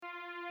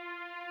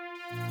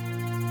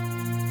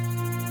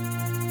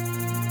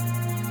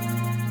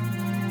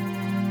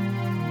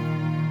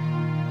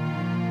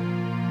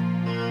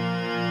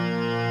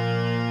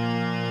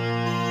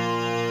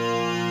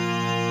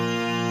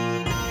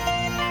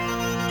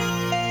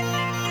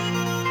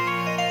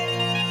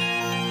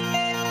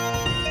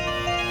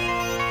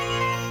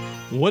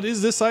What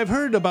is this I've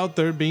heard about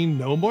there being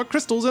no more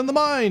crystals in the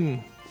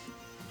mine?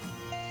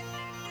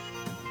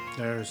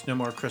 There's no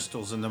more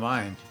crystals in the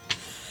mine.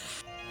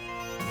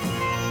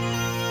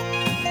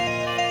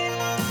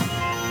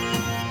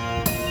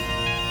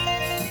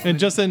 And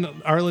just then,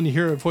 Arlen, you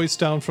hear a voice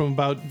down from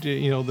about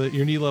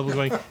your knee level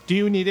going, "Do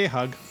you need a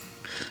hug?"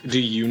 Do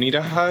you need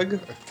a hug?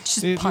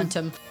 Just punt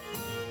him.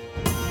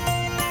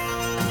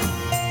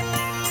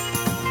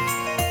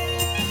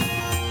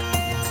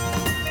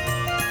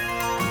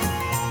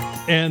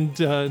 And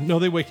no,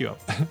 they wake you up.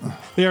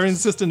 They are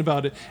insistent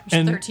about it. There's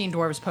And 13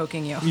 dwarves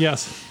poking you.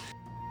 yes,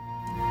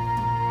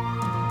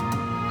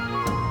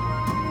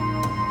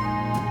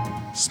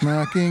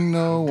 Smacking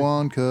no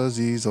one because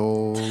he's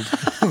old.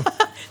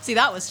 See,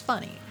 that was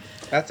funny.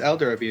 That's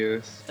elder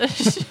abuse.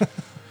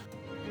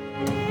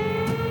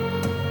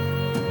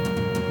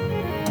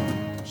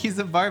 He's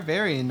a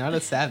barbarian, not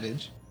a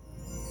savage.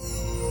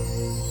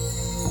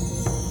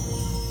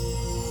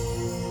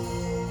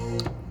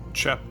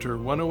 Chapter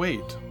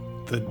 108: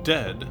 The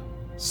Dead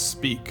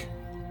Speak.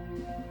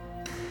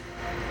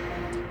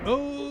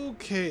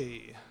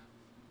 Okay.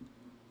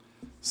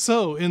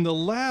 So, in the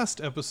last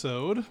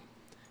episode,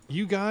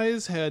 you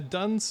guys had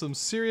done some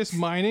serious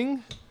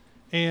mining,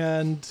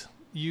 and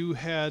you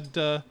had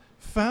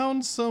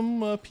found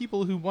some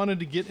people who wanted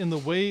to get in the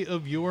way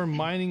of your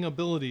mining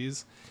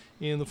abilities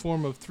in the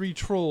form of 3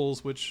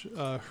 trolls, which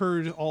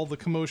heard all the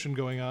commotion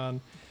going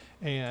on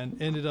and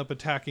ended up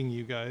attacking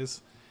you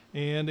guys.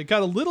 And it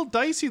got a little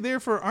dicey there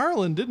for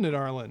Arlen, didn't it,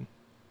 Arlen?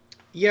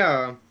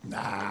 Yeah.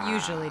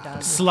 Usually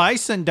does.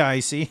 Slice and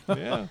dicey.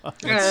 Yeah.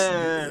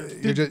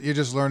 You're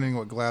just learning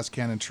what glass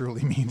cannon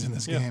truly means in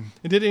this game.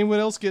 And did anyone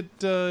else get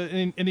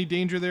any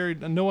danger there?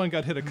 No one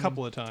got hit a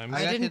couple of times.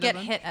 I got didn't hit get a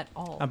bunch. hit at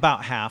all.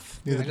 About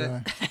half. Neither I did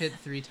got I. hit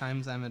 3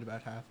 times. I'm at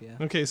about half, yeah.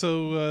 Okay,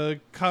 so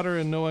Cotter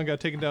and no one got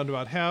taken down to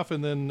about half,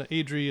 and then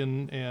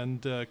Adrian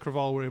and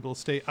Craval were able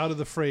to stay out of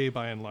the fray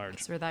by and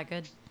large. So we're that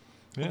good.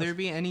 Yes. Will there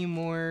be any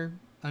more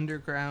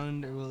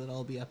underground, or will it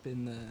all be up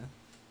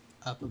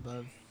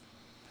above,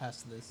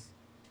 past this?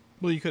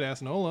 Well, you could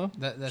ask Nola.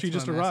 That's She what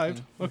just I'm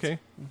arrived. asking. Okay.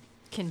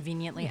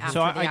 Conveniently after So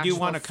the I do actual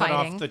want to cut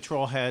fighting. off the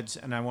troll heads,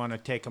 and I want to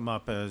take them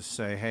up as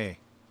say, hey,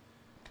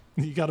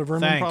 You got a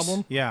vermin thanks.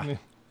 problem? Yeah.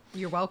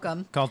 You're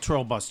welcome. Call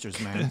troll busters,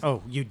 man.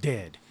 Oh, you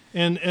did.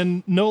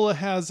 And Nola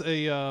has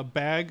a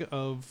bag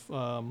of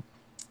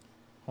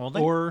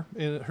Holding? ore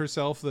in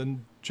herself, the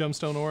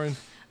gemstone ore, and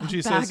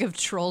she Bag says, of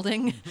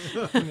trolling.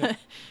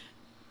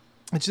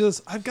 and she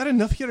says, "I've got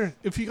enough here.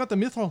 If you got the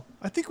mithril,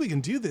 I think we can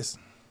do this."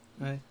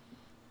 All right,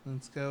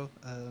 let's go.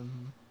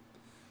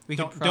 We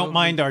could Don't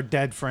mind our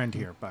dead friend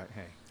here, but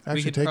hey.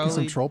 Actually, could taking some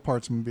probably- troll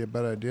parts would be a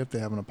better idea if they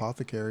have an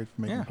apothecary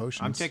for making Yeah,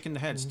 potions. I'm taking the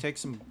heads. Take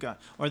some,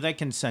 or they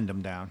can send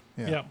them down.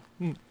 Yeah.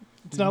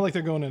 It's not like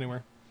they're going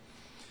anywhere.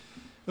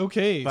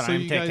 Okay, But so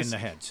I'm you taking guys, the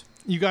heads.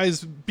 you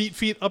guys beat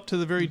feet up to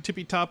the very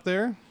tippy top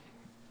there.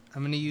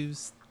 I'm gonna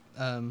use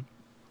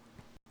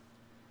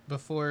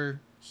before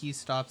he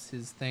stops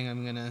his thing.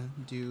 I'm gonna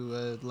do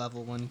a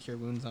level 1 cure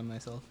wounds on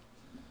myself.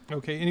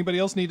 Okay, anybody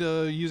else need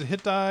to use a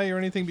hit die or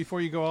anything before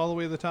you go all the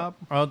way to the top?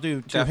 I'll do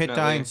 2 hit Definitely.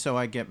 dying so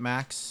I get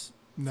max.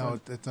 No,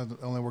 it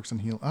only works on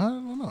heal. I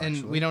don't know. And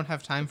actually. we don't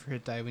have time for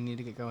hit die. We need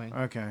to get going.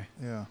 Okay.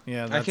 Yeah.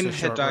 Yeah, I that's can a hit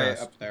short die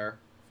rest. up there.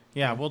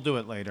 Yeah, we'll do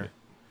it later.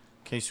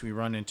 In case we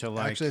run into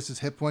like... Actually, it says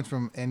hit points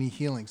from any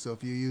healing. So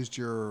if you used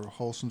your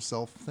wholesome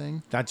self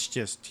thing, That's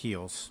just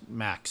heals.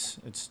 Max.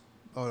 It's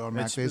or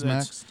max It's- phase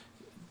max,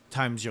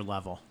 times your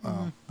level.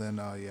 then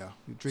yeah.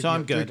 You're So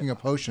I'm good. Drinking a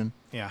potion.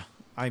 Yeah,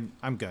 I'm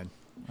good.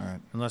 All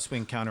right. Unless we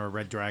encounter a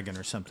red dragon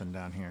or something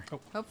down here.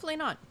 Hopefully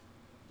not.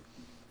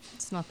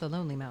 It's not the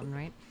Lonely Mountain,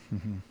 right?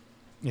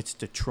 It's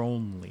the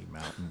Tronely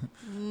Mountain.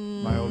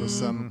 My oldest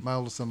son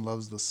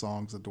loves the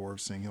songs the dwarves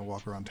sing. He'll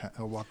walk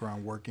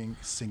around working,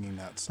 singing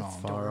that song.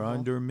 Far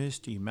under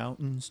misty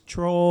mountains,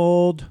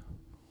 trolled.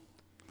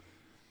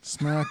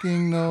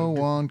 Smacking no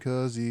one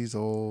 'cause he's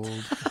old.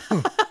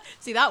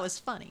 See, that was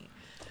funny.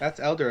 That's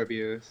elder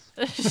abuse.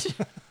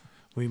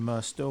 We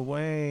must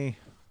away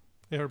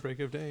The Outbreak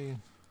of Day.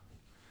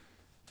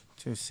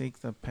 to seek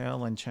the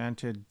pale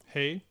enchanted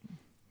Hey.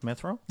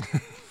 mithril.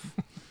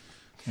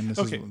 And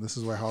Okay. this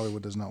is where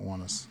Hollywood does not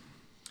want us.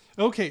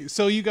 Okay,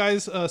 so you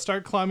guys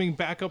start climbing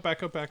back up.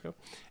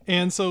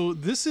 And so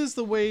this is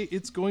the way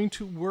it's going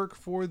to work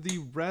for the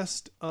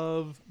rest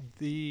of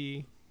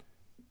the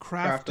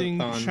crafting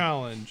Craftathon.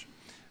 challenge.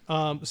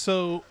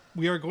 So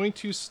we are going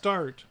to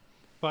start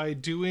by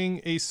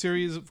doing a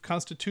series of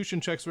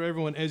constitution checks for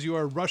everyone as you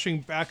are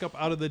rushing back up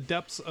out of the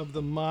depths of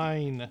the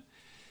mine.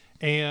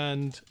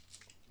 And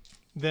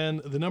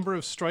then the number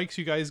of strikes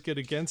you guys get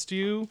against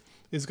you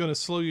is going to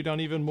slow you down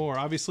even more.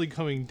 Obviously,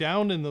 coming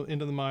down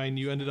into the mine,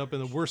 you ended up in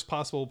the worst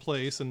possible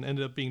place and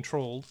ended up being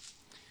trolled.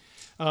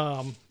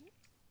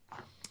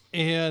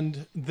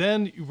 And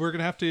then we're going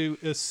to have to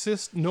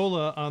assist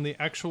Nola on the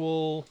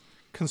actual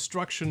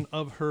construction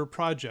of her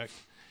project.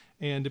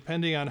 And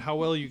depending on how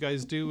well you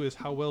guys do is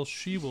how well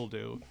she will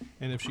do,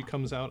 and if she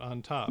comes out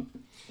on top.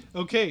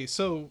 Okay,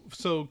 so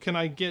can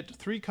I get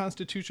 3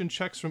 Constitution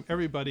checks from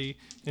everybody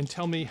and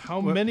tell me how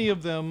many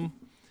of them...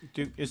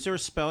 Is there a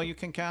spell you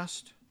can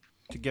cast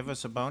to give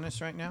us a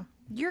bonus right now?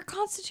 Your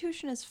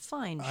constitution is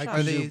fine. I Shush.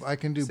 can they do. I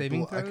can do.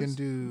 saving I can throws?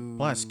 do.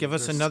 Bless, give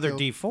us there's another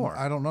skill- D4.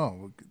 I don't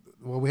know.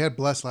 Well, we had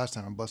Bless last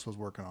time, and Bless was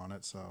working on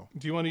it, so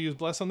Do you want to use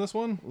Bless on this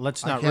one?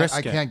 Let's I not can't. risk I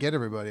it. can't get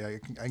everybody. I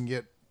can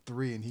get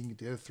 3, and he can get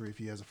the other 3 if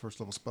he has a first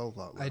level spell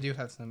slot left. I do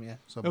have some, yeah.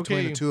 So between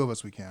Okay. the 2 of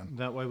us, we can.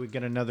 That way we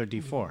get another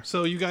D4.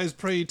 So you guys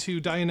pray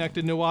to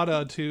Dianected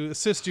Nawada to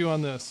assist you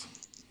on this.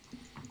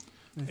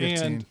 15.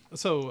 And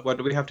so, What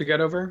do we have to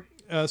get over?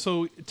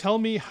 so tell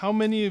me how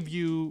many of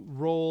you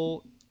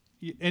roll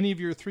any of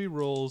your 3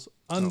 rolls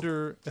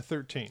under a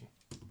 13.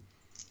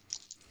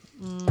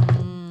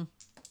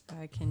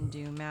 I can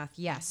do math.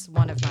 Yes,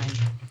 one of mine.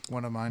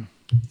 One of mine.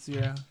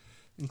 0,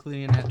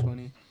 including a nat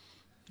 20.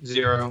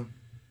 0.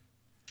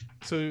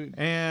 So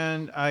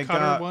And I Cotter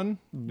got 1.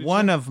 Did you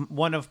one say?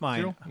 of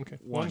mine. 0? Okay.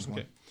 One.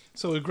 Okay.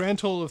 So a grand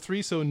total of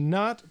 3, so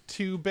not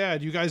too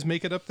bad. You guys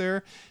make it up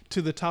there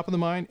to the top of the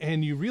mine,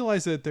 and you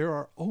realize that there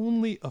are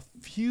only a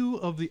few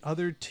of the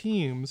other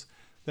teams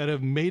that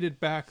have made it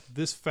back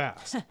this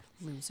fast.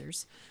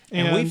 Losers.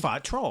 And we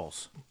fought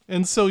trolls.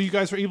 And so you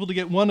guys were able to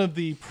get one of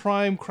the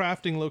prime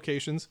crafting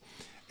locations.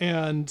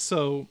 And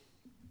so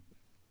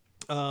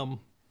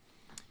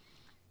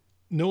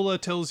Nola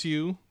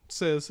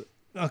says,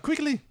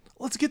 quickly,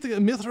 let's get the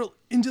mithril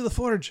into the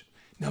forge.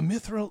 Now,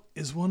 mithril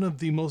is one of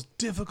the most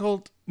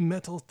difficult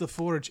metals to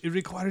forge. It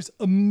requires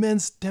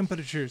immense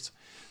temperatures.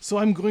 So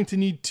I'm going to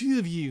need 2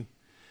 of you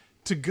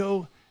to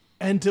go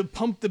and to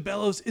pump the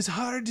bellows as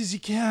hard as you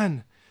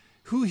can.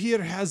 Who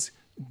here has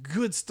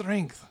good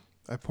strength?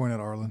 I point at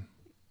Arlen.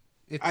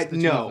 It's I- the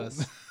 2 no. of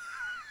us.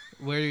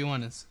 Where do you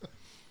want us?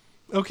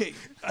 Okay,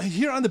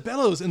 here on the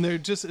bellows, and there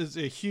just is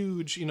a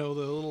huge, the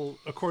little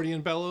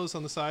accordion bellows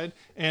on the side,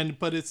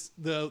 but it's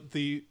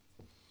the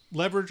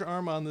leverage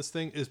arm on this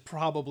thing is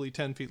probably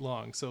 10 feet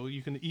long, so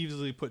you can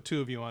easily put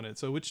 2 of you on it.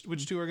 So which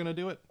 2 are going to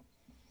do it?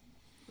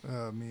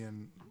 Me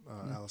and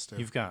Alistair.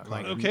 You've got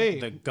like Okay.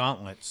 the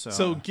gauntlet.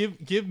 So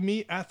give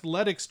me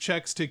athletics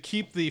checks to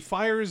keep the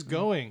fires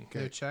going.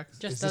 Their checks?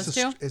 Just is those this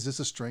 2? is this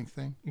a strength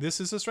thing? This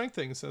is a strength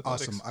thing. It's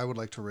athletics. Awesome. I would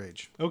like to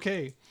rage.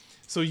 Okay,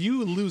 so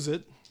you lose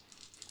it.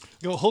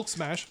 Go Hulk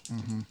smash.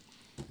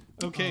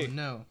 Okay, Oh,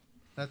 no.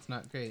 That's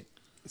not great.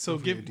 so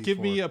Give me a give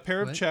me D4. a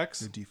pair of What?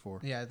 checks Your D4.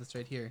 Yeah, that's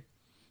right here.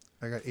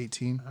 I got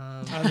 18.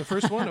 on the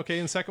first one. Okay,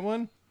 and the second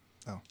one.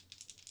 Oh.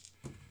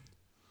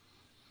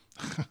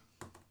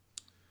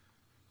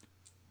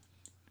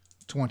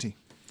 20.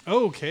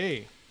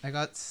 Okay. I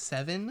got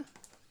 7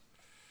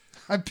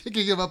 I'm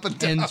picking him up and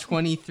down. and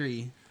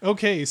 23.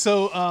 Okay,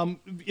 so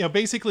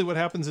basically what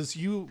happens is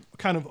you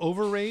kind of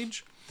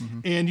overrage,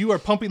 and you are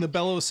pumping the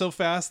bellows so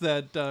fast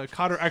that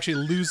Cotter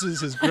actually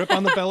loses his grip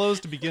on the bellows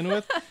to begin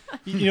with.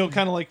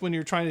 Kind of like when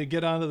you're trying to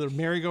get onto the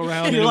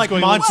merry-go-round. and You're it's like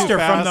going a little too Monster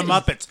from the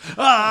fast. Muppets.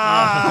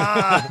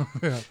 Ah!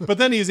 But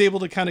then he's able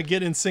to kind of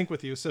get in sync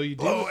with you. So you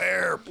do.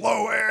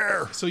 Blow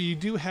air. So you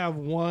do have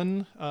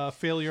one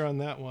failure on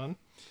that one.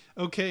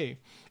 Okay,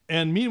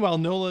 and meanwhile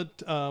Nola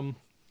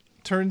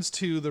turns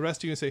to the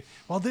rest of you and say,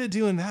 "While they're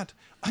doing that,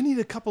 I need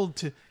a couple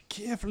to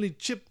carefully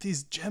chip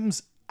these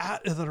gems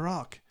out of the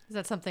rock." Is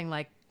that something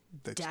like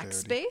Dexterity.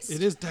 dex based?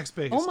 It is dex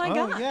based. Oh my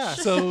gosh. yeah.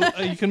 So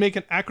you can make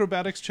an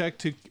acrobatics check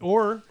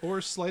or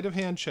sleight of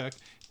hand check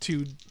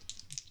to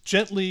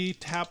gently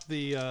tap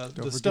the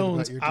forget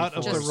stones about your out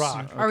of the D4s.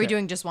 rock. Are we Okay.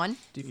 doing just one?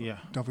 Yeah.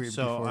 Don't forget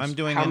So D4s. I'm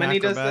doing How an many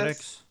does this?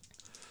 acrobatics.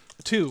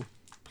 2.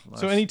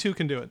 So any 2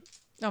 can do it.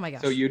 Oh my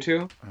gosh. So you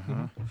 2?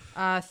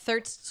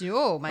 13.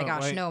 Oh my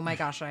gosh. wait. No, my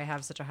gosh. I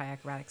have such a high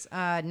acrobatics.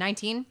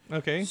 19.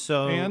 Okay.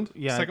 So, and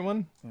yeah. second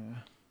one.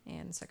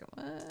 And the second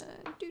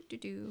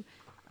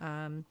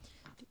one.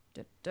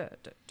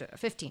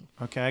 15.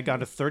 Okay, I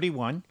got a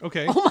 31.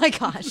 Okay. Oh my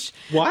gosh.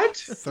 What?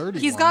 30.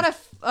 He's got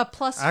a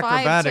plus 5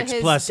 Acrobatics to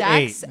his plus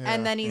dex, 8.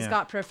 and then he's Yeah.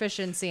 got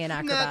proficiency in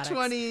acrobatics. Nat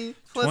 20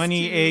 plus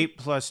 28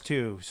 plus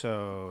 2,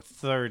 so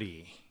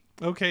 30.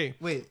 Okay. 2.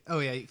 Wait. Oh,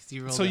 yeah, because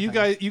you rolled So a you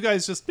high.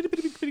 guys just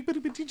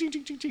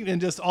and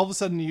just all of a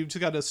sudden you've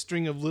just got a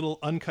string of little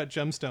uncut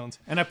gemstones.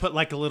 And I put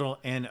like a little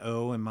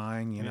NO in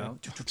mine, you know.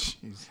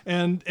 Jeez.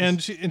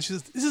 And she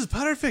says, "This is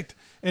perfect."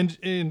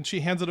 And she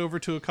hands it over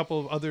to a couple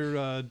of other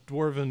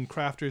dwarven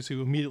crafters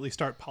who immediately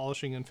start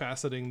polishing and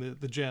faceting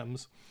the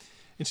gems.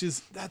 And she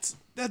says,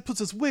 that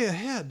puts us way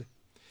ahead.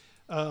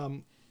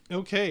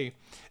 Okay.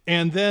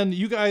 And then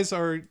you guys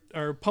are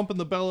pumping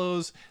the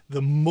bellows.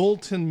 The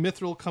molten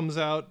mithril comes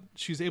out.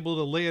 She's able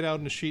to lay it out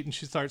in a sheet, and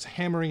she starts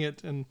hammering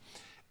it, and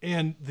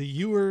the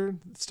ewer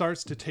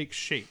starts to take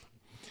shape.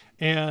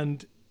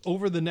 And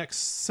over the next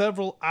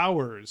several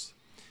hours,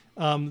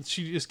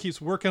 she just keeps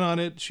working on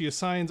it. She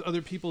assigns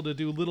other people to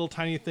do little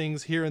tiny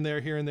things here and there,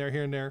 here and there,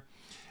 here and there.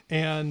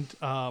 And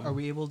Are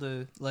we able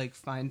to like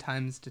find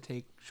times to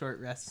take short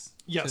rests?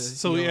 yes, to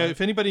so heal yeah, up?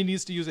 if anybody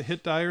needs to use a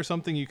hit die or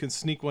something, you can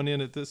sneak one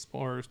in at this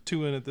or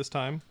 2 in at this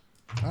time.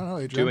 I don't know.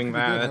 Adrian, Doing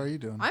pretty good. that. How are you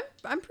doing?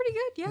 I'm pretty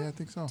good. Yeah. Yeah, I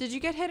think so. Did you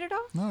get hit at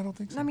all? No, I don't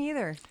think so. Not me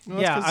either. Well,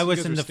 that's Yeah, 'cause I you was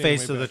guys in are the standing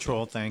face way of the back.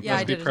 troll thing. Yeah, I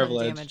Must be did a ton of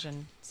privileged. damage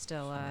and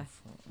still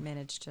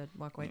managed to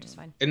walk away just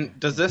fine. And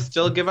does this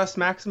still give us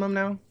maximum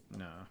now?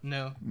 No.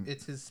 No,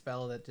 it's his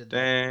spell that did that.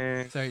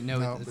 Dang. Sorry, no,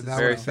 No, it's but his that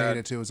very would have faded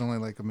sad. too. It was only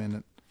like a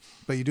minute.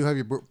 But you do have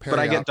your parry But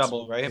I get out.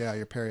 double, right? Yeah,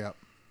 your parry up.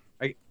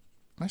 I- Am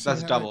I saying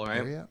that's that double, right?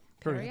 Parry up?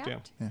 Pretty much, yeah.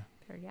 Yeah.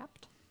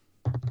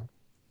 Periapt.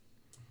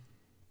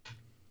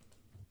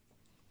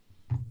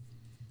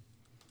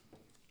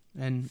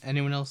 And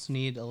anyone else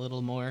need a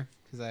little more?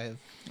 Because I have.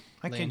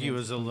 I could Land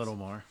use a influence. little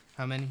more.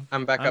 How many?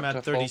 I'm back I'm up to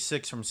at full.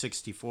 36 from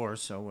 64,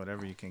 so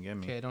whatever you can give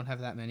me. Okay, I don't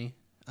have that many.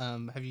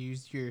 Have you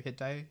used your hit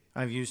die?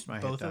 I've used my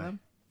Both hit of die. them?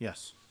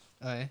 Yes.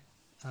 Okay.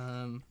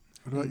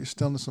 What about your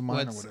stillness of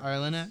mind or What's whatever?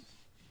 Arlen at?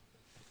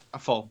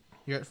 Full.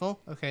 You're at full?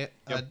 Okay.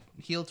 Yep.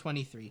 Heal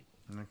 23.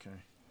 Okay.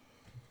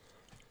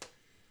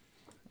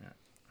 Yeah,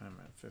 I'm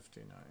at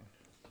 59.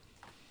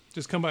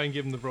 Just come by and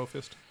give him the bro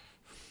fist.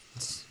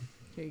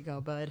 Here you go,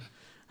 bud.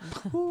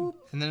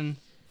 And then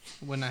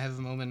when I have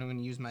a moment, I'm going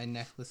to use my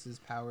necklace's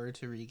power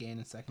to regain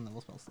a second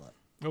level spell slot.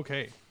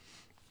 Okay.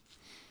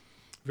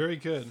 Very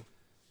good.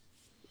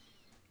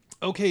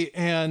 Okay,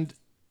 and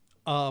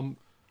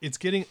it's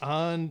getting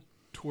on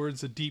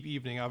towards a deep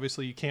evening.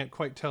 Obviously, you can't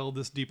quite tell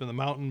this deep in the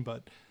mountain,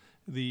 but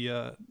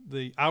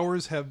the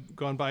hours have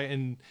gone by,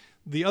 and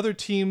the other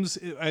teams,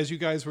 as you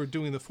guys were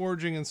doing the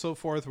foraging and so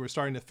forth, were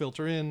starting to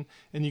filter in,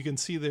 and you can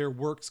see their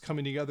works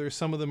coming together.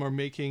 Some of them are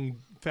making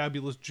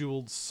fabulous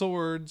jeweled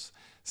swords.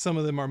 Some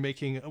of them are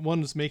making,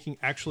 one is making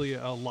actually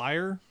a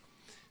lyre,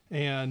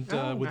 and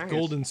Oh, with nice.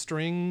 golden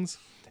strings.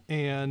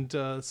 And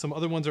some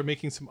other ones are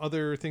making some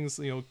other things,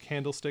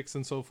 candlesticks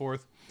and so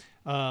forth.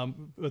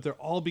 But they're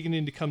all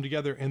beginning to come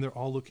together, and they're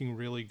all looking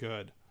really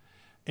good.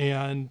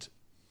 And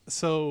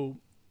so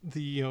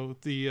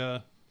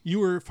the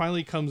ewer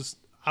finally comes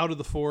out of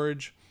the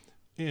forge,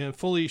 and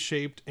fully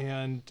shaped,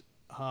 and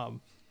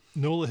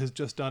Nola has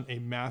just done a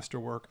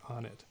masterwork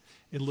on it.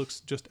 It looks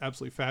just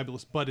absolutely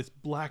fabulous, but it's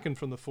blackened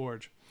from the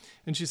forge.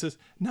 And she says,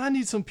 "Now I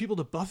need some people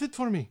to buff it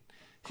for me.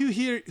 Who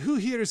here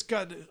has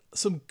got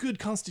some good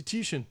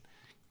constitution?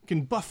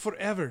 Can buff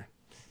forever.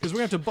 Because we're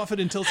going to have to buff it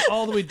until it's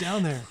all the way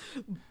down there.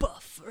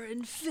 Buff for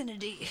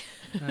infinity.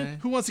 Okay.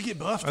 Who wants to get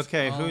buffed?"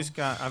 Okay, who's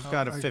got? I've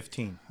got a I-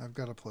 15. I've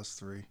got a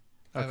 +3.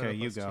 I have a Okay,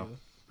 you plus go. 2.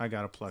 I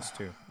got a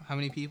 +2. How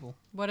many people?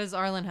 What does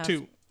Arlen have?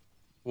 2.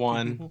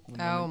 One.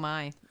 Oh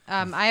my.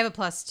 I have a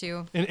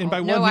 +2. And by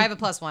no, one, I he- have a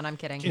 +1. I'm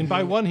kidding. And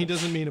by 1, he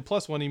doesn't mean a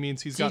 +1. He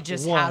means he's He got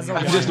just 1. has a I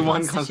have one. just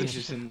one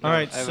Constitution. constitution. All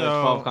right, I have so-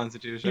 a 12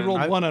 constitution. He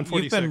rolled 1 on You've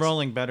 46. been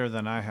rolling better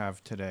than I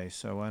have today,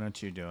 so why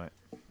don't you do it?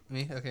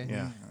 Me? Okay.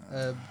 Yeah.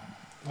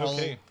 I'll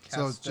Okay.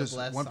 So it's cast a just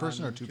bless one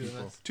person on or two two of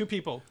people? us. 2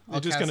 people. They're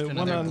I'll just cast going to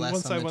one another on bless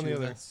one side, one on two the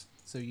of other. us.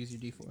 So use your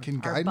D4. Can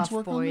Our guidance buff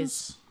work on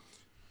boys.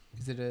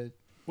 this? Is it a?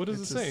 What does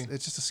It's it just- say?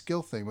 It's just a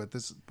skill thing, but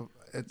this,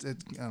 I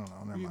don't know.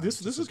 Never mind. This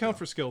It's this just would a count skill.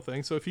 for skill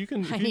thing. So if you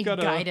can, if I you've need got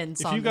guidance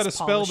if on you've got a this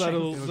spell polishing.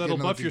 that'll It'll that'll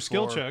give buff another your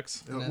skill D4.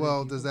 checks.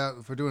 Well, does that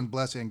if we're doing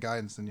blessing and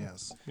guidance? Then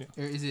yes,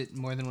 Or is it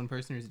more than one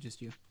person, or is it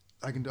just you?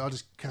 I can. I'll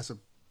just cast it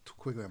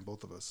quickly on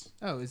both of us.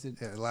 Oh, is it?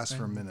 Yeah, it lasts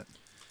for a minute,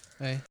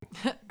 Okay.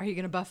 Are you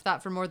going to buff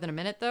that for more than a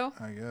minute, though?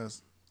 I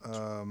guess.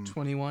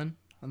 21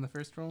 on the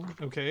first roll,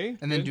 Okay.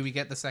 and then good. do we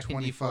get the second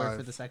D4 for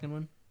 25. the second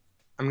one?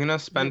 I'm going to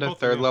spend Yeah, a both of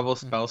third them. level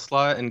spell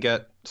slot and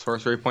get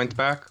sorcery points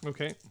back.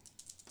 Okay.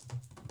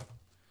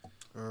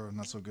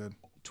 Not so good.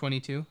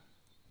 22.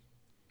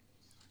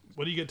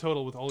 What do you get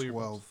total with all your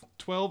 12.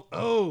 12.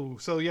 Oh,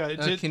 so yeah.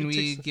 Can it we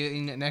takes- get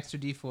an extra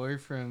D4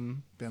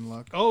 from? Ben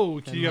luck. Oh,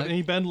 do you have luck?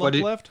 any bend What luck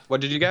did, left?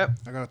 what did you get?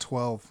 I got a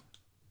 12.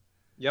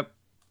 Yep.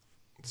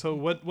 So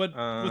what's the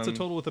Um,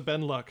 total with the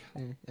bend luck?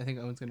 Here, I think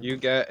Owen's gonna. You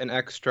get an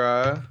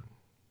extra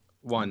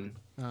 1.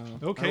 Oh,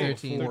 Okay,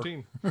 13.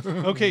 13.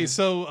 Okay,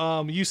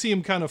 so you see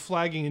him kind of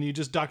flagging, and you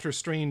just Doctor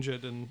Strange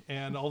it,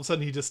 and all of a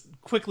sudden he just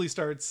quickly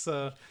starts.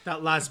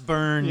 That last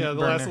burn. Yeah, the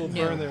last burner.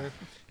 little burn there.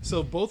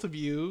 So both of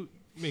you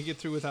make it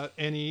through without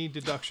any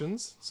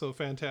deductions. So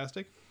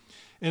fantastic.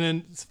 And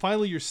then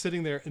finally you're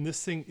sitting there, and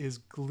this thing is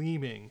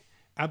gleaming,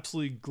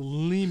 absolutely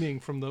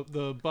gleaming from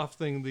the buff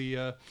thing.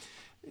 The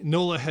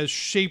Nola has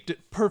shaped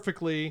it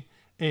perfectly,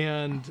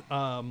 and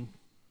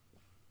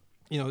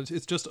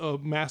it's just a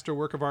master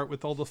work of art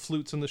with all the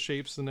flutes and the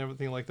shapes and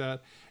everything like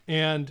that.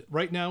 And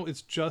right now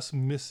it's just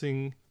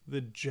missing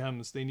the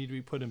gems. They need to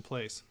be put in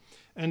place.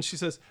 And she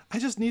says, "I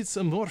just need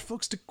some more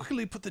folks to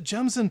quickly put the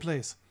gems in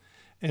place."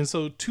 And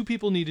so 2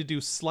 people need to do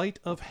sleight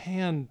of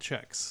hand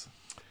checks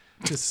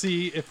to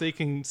see if they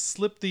can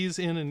slip these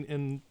in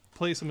and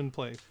place them in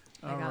place.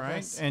 I All got right.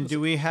 this. And do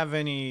we have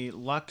any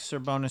lucks or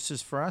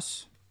bonuses for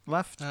us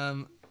left?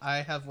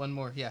 I have one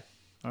more. Yeah.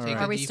 All Take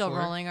right. a Are we still D4.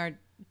 rolling? Or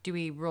do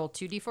we roll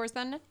 2 D4s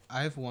then?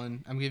 I have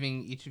one. I'm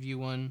giving each of you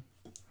one.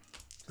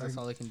 That's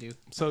all I can do.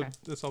 So Okay.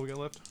 that's all we got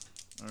left.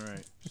 All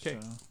right. Okay.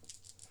 so-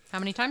 How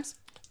many times?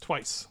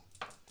 Twice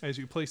as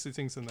you place these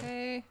things in there.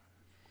 Okay.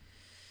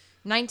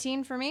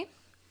 19 for me.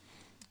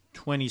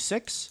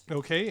 26.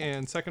 Okay,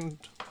 and second.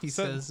 He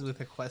says with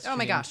a question. Oh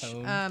my gosh.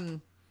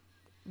 Tone.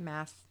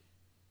 Math.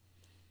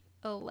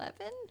 11.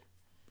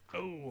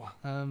 Oh,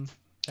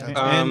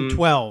 And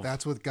 12.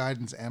 That's with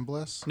guidance and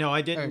bliss. No, I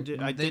Or,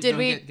 didn't. I they did. Did don't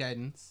we- get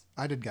guidance?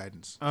 I did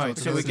guidance. All right,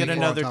 it's so we a get D4 on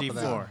another top of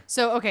that. D4.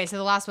 So, okay, so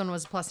the last one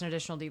was plus an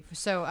additional D.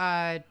 So,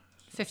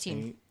 15.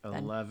 8, then.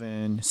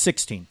 11,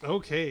 16.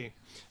 okay.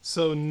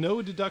 So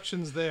no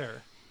deductions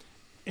there,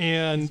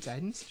 and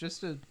Guidance?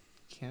 Just a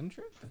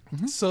cantrip?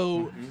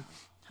 so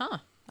Huh.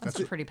 That's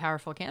a pretty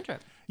powerful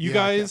cantrip. you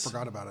Yeah, I guys,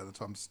 forgot about it.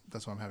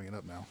 That's why I'm having it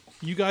up now.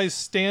 you guys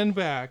stand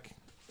back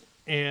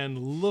and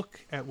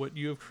look at what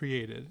you have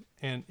created,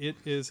 and it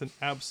is an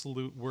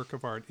absolute work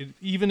of art.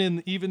 Even in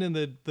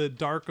the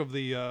dark of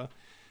the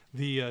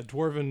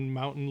dwarven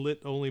mountain,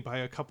 lit only by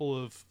a couple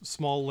of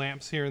small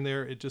lamps here and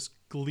there, it just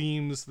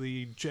gleams.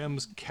 The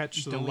gems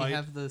catch the Don't we light.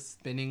 have the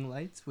spinning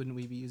lights? Wouldn't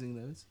we be using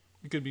those?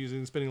 You could be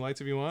using the spinning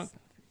lights if you want.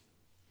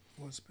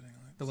 What's spinning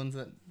lights? The ones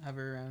that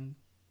hover around.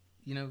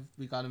 You know,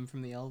 we got them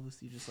from the elves.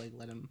 You just like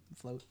let them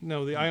float.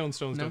 No, the ion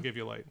stones No? don't give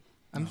you light.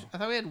 I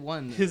thought we had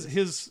one. His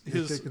You're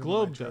thinking of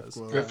globe my drift does.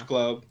 globe. Rift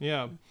globe.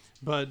 Yeah,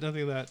 but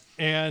nothing of that.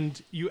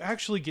 And you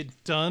actually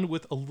get done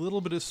with a little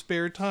bit of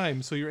spare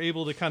time, so you're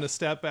able to kind of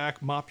step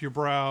back, mop your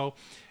brow,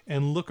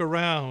 and look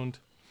around,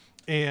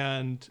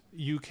 and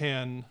you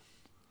can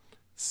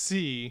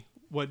see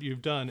what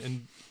you've done.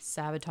 And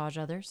Sabotage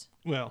others.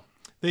 well,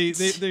 they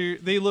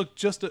look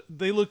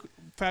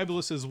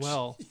fabulous as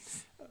well.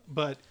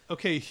 But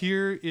okay,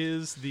 here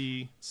is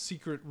the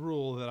secret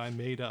rule that I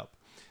made up.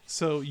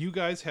 So you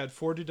guys had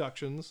 4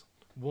 deductions,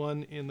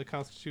 1 in the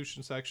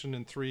Constitution section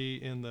and 3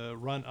 in the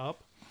run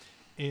up.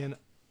 And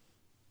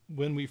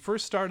when we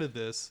first started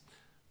this,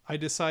 I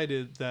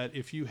decided that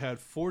if you had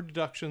 4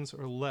 deductions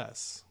or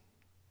less,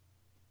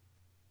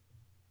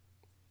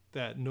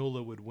 that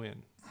Nola would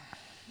win.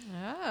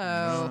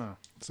 Oh.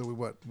 So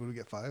what did we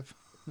get 5?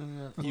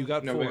 You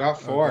got No, 4. we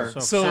got 4.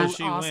 So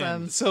she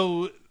awesome. wins.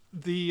 So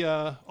the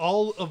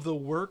all of the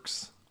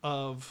works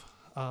of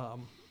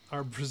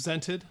are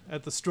presented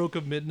at the stroke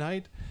of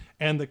midnight,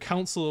 and the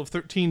Council of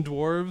 13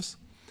 Dwarves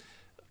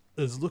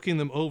is looking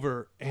them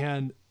over,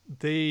 and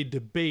they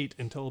debate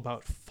until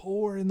about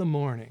 4 in the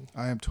morning.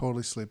 I am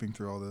totally sleeping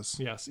through all this.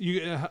 Yes,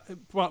 you a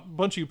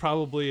bunch of you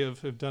probably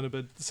have done it,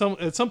 but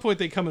at some point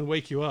they come and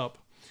wake you up,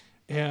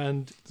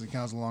 and Does it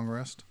count as a long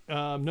rest?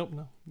 nope,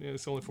 no,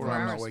 it's only 4 Or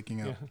I'm hours. not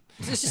waking up.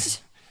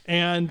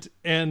 And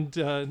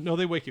no,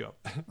 they wake you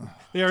up.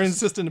 They are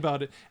insistent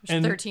about it.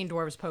 There's 13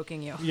 dwarves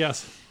poking you.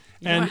 Yes.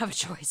 You and don't have a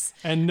choice.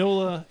 and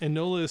Nola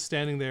is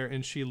standing there,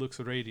 and she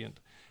looks radiant,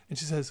 and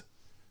she says,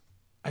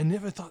 "I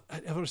never thought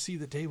I'd ever see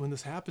the day when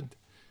this happened.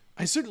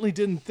 I certainly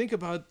didn't think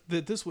about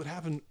that this would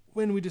happen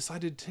when we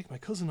decided to take my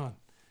cousin on."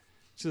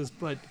 She says,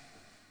 "But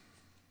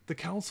the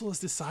council has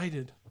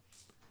decided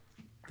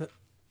that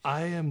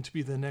I am to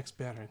be the next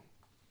Baron,"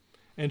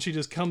 and she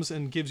just comes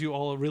and gives you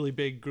all a really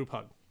big group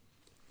hug.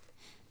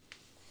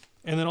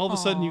 And then all of a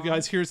sudden, you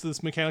guys hear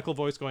this mechanical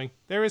voice going,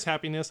 "There is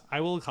happiness.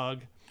 I will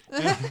hug."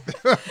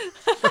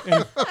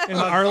 And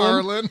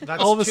Arlen,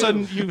 That's all of a 2.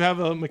 sudden, you have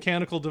a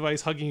mechanical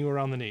device hugging you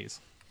around the knees.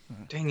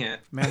 Dang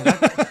it. Man,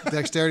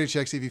 Dexterity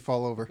check, see if you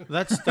fall over.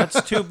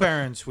 that's 2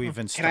 barons we've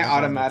installed. Can I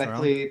on the throne.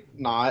 automatically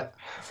not?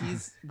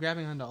 He's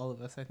grabbing onto all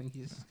of us. I think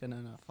he's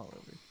gonna not fall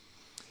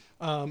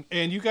over.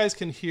 And you guys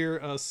can hear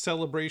a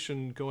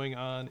celebration going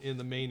on in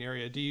the main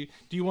area. Do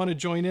you want to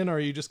join in, or are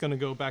you just going to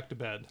go back to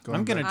bed?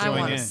 I'm going to I join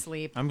wanna in.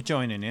 sleep. I'm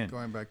joining in.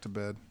 Going back to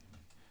bed.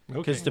 Okay.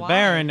 Because the Why?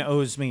 Baron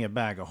owes me a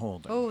bag of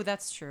holding. Oh,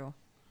 that's true.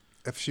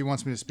 If she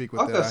wants me to speak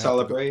with I'll that, go I have to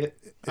celebrate.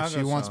 If I'll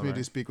she go wants me celebrate.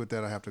 to speak with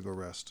that, I have to go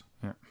rest.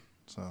 Yeah.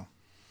 So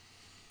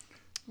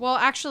Well,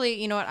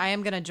 actually, you know what? I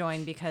am going to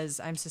join because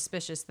I'm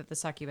suspicious that the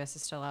succubus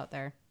is still out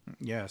there.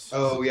 Yes.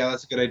 Oh, yeah,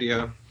 that's a good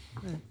idea.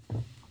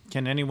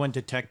 Can anyone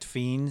detect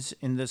fiends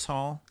in this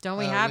hall? Don't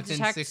we have within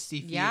detect?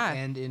 60 feet Yeah.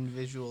 and in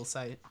visual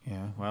sight?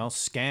 Yeah. Well,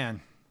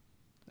 scan.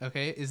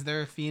 Okay, is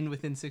there a fiend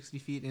within 60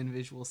 feet in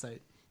visual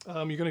sight? You're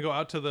going to go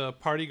out to the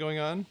party going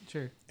on,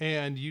 Sure.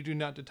 and you do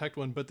not detect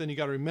one. But then you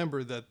got to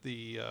remember that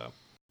the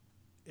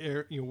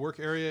work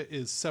area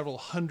is several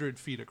hundred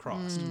feet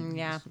across.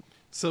 Yeah.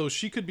 So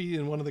she could be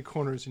in one of the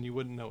corners, and you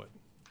wouldn't know it.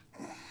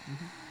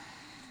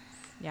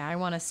 Yeah, I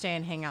want to stay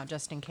and hang out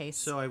just in case.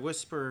 So I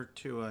whisper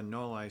to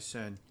Nola, I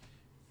said,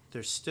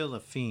 "There's still a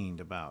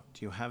fiend about.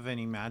 Do you have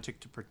any magic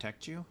to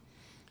protect you?"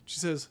 She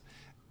says,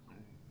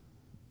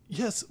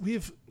 "Yes,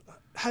 we've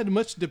had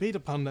much debate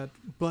upon that,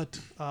 but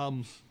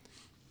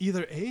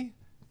either A,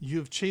 you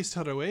have chased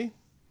her away,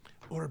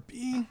 or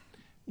B,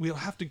 we'll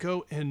have to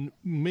go and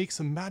make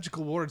some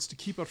magical wards to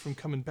keep her from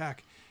coming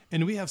back.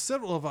 And we have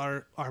several of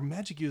our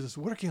magic users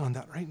working on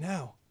that right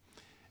now.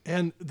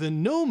 And the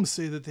gnomes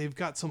say that they've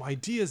got some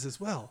ideas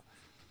as well.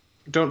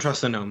 Don't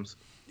trust the gnomes.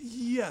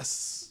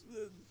 Yes,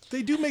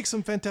 they do make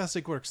some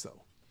fantastic works,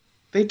 though."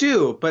 They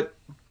do, but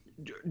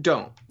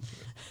don't.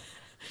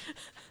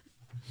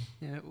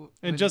 Yeah.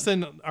 And just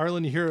then,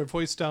 Arlen, you hear a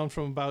voice down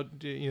from about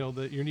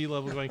your knee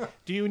level going,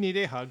 "Do you need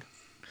a hug?"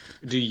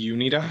 Do you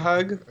need a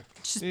hug?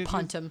 Just It-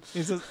 punt him.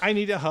 He says, "I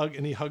need a hug,"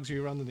 and he hugs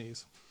you around the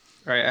knees.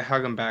 All right, I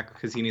hug him back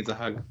because he needs a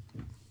hug.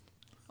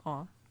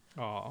 Aw.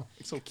 Aw,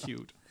 so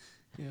cute.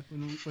 Yeah,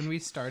 when we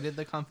started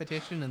the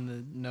competition and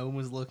the gnome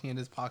was looking at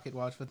his pocket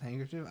watch with the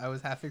handkerchief, I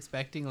was half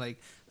expecting like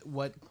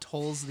what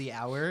tolls the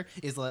hour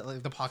is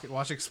like the pocket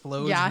watch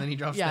explodes Yeah, and then he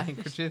drops yeah. the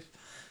handkerchief.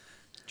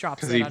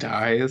 Drops Because it he on him.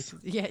 dies.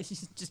 Yeah,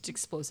 just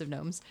explosive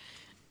gnomes.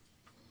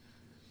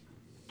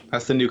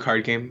 That's the new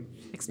card game.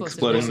 Explosive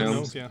Exploding gnomes.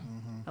 gnomes. Yeah.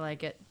 I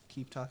like it.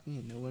 Keep talking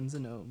and no one's a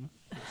gnome.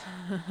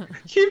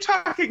 Keep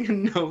talking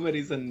and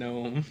nobody's a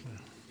gnome.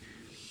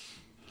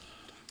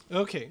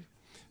 Okay,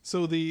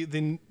 so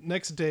the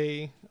next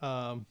day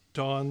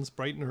dawns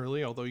bright and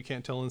early, although you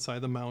can't tell inside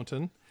the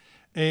mountain,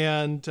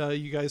 and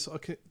you guys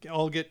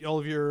all get all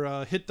of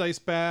your hit dice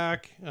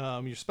back,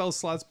 your spell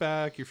slots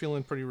back. You're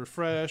feeling pretty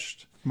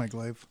refreshed. My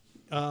glaive.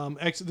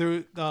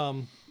 Actually,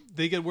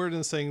 they get word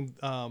in saying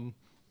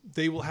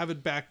they will have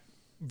it back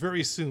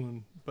very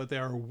soon, but they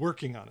are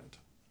working on it.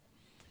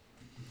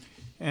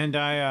 And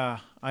I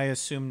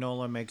assume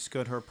Nola makes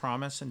good her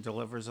promise and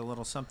delivers a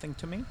little something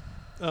to me.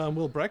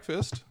 Well,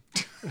 breakfast.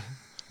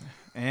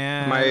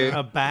 And My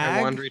a bag.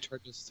 My wand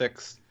recharges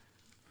 6.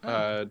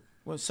 Well,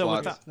 so slots.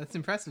 without, That's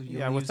impressive. You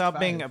yeah, only without used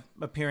being 5.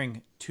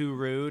 appearing too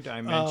rude,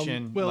 I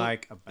mentioned Well,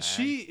 like a bag.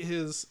 she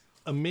is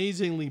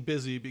amazingly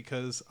busy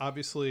because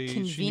obviously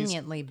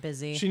Conveniently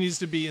busy. she needs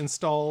to be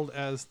installed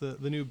as the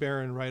new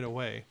Baron right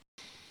away.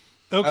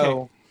 Okay.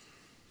 Oh,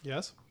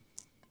 Yes.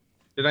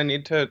 did I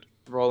need to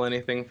roll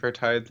anything for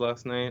tides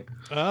last night?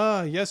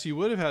 Yes, you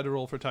would have had to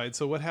roll for tide.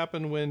 So what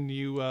happened when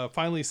you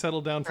finally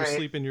settled down for Right.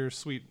 sleep in your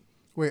suite?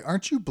 Wait,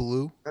 aren't you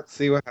blue? Let's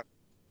see what happens.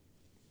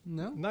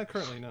 No. Not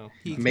currently, no.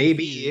 He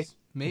Maybe. confused.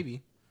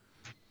 Maybe.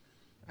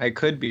 I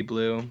could be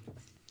blue.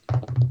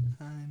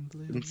 I'm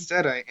blue.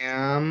 Instead, I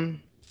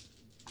am.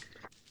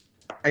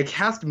 I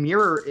cast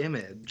Mirror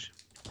Image.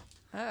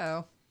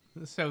 Oh.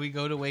 So we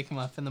go to wake him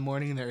up in the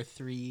morning. There are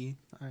 3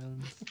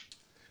 islands.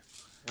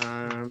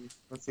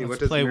 Let's see. Let's what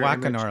does play Mirror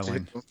Whack-a-Gnarlin.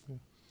 Image do?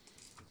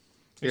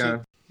 Yeah.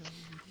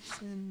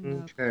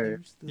 Okay.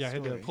 Yeah, I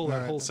had to pull that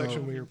Alright, whole so-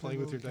 section where you're playing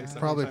with your dice. that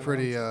Probably many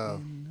pretty.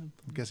 times.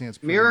 I'm guessing it's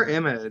pretty, Mirror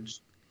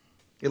Image.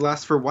 It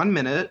lasts for 1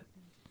 minute.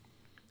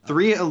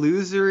 3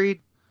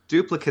 illusory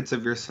duplicates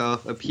of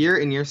yourself appear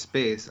in your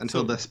space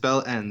until So- the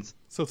spell ends.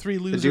 So 3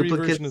 losery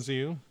duplicates- versions of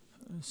you.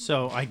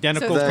 So So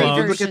identical the three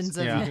clones. versions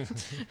of yeah. me.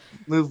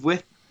 Move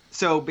with.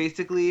 So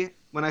basically,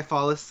 when I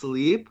fall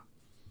asleep,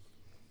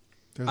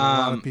 There's a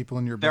lot Um, of people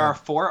in your bed. there are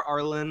 4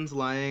 Arlens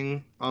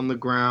lying on the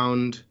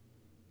ground,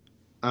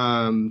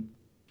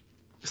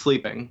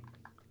 sleeping,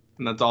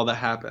 and that's all that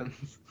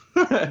happens.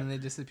 And they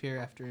disappear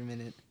after a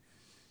minute.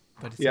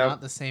 But it's Yep.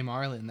 not the same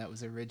Arlen that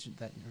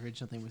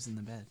originally was in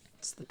the bed.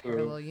 It's the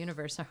parallel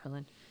universe,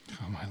 Harlan.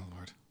 Oh my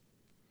lord.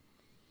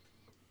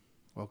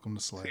 Welcome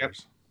to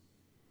Sliders.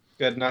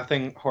 Good.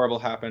 Nothing horrible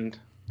happened.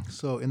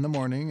 So in the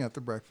morning after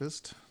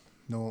breakfast,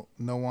 no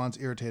one's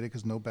irritated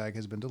because no bag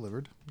has been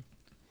delivered.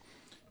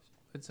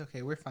 It's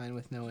okay. We're fine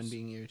with no one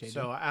being irritated.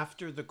 So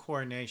after the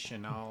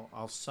coronation,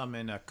 I'll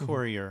summon a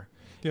courier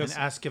Yes. and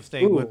ask if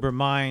they Ooh. would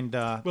remind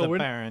Well, the we're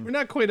Baron.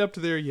 not quite up to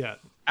there yet.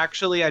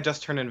 Actually, I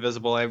just turned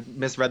invisible. I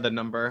misread the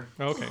number.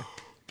 Okay.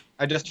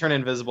 I just turned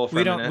invisible for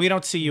we a don't minute. we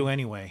don't see you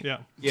anyway. Yeah.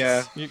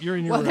 Yeah. You're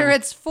in your Whether room.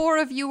 it's 4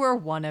 of you or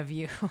 1 of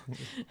you.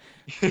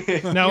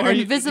 Now, You're are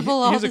you invisible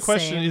all Here's a the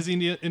question: same. Is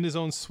he in his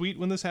own suite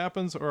when this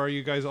happens, or are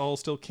you guys all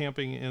still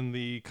camping in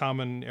the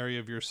common area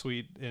of your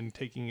suite and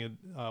taking it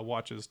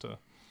watches to?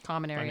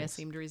 Common area Finance.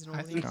 seemed reasonable.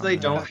 I to me. think Since they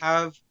don't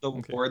have the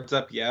Okay. boards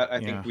up yet, I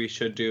Yeah. think we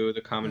should do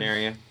the common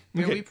area.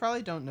 Yeah, Okay. we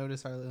probably don't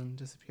notice Arlen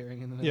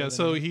disappearing in the middle Yeah. of the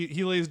So night.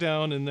 he lays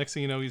down, and next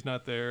thing you know, he's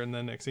not there, and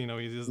then next thing you know,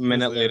 he's A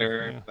minute there.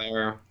 later,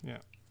 there. Yeah.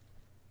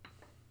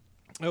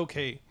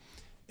 Okay,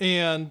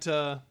 and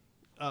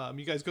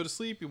you guys go to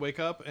sleep. You wake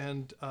up,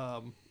 and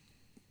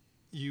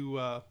you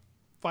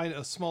find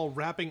a small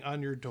rapping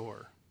on your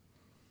door.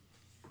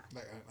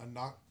 Like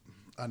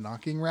a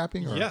knocking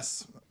rapping? Or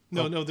Yes.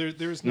 No,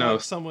 there's No.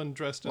 not someone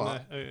dressed in Well,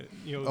 open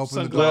the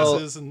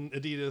sunglasses and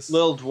Adidas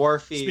Little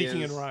dwarfy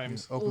speaking is, in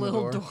rhymes. Open the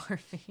Little door.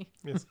 dwarfy.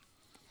 Yes.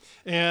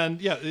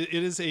 And yeah, it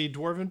is a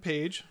dwarven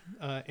page,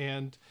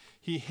 and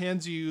he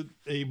hands you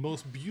a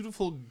most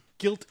beautiful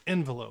gilt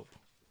envelope.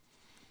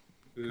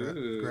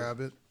 Ooh. Grab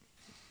it.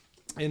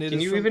 And it Can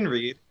is you from- even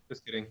read?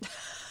 Just kidding.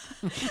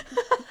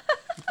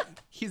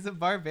 He's a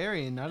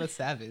barbarian, not a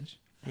savage.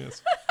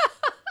 Yes.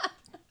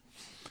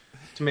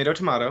 Tomato,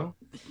 tomato.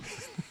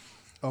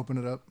 Open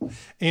it up.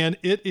 And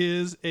it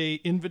is a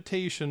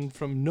invitation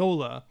from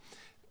Nola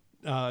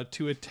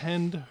to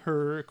attend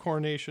her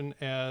coronation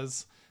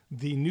as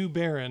the new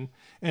Baron.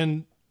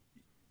 And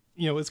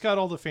it's got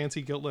all the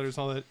fancy gilt letters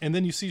and all that. And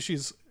then you see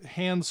she's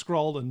hand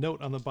scrawled a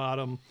note on the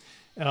bottom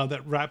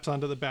that wraps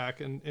onto the back,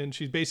 and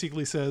she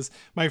basically says,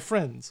 "My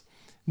friends,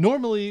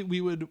 normally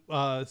we would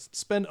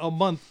spend a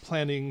month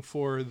planning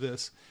for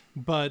this,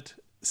 but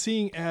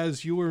seeing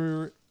as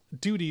your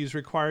duties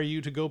require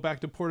you to go back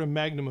to Porta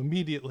Magnum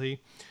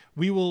immediately,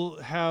 we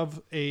will have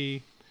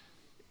a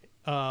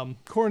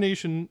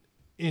coronation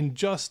in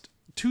just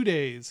 2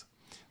 days.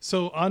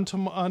 So on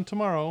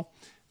tomorrow,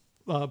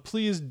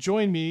 please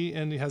join me,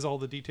 and he has all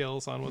the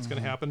details on what's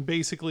going to happen.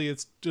 Basically,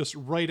 it's just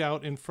right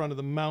out in front of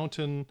the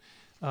mountain.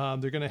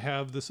 They're going to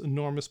have this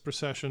enormous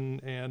procession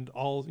and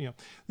all, the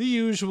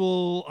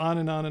usual on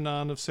and on and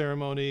on of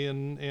ceremony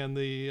and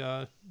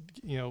the,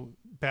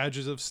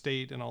 badges of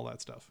state and all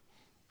that stuff.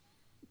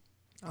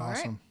 All right.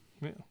 Awesome.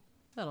 Yeah.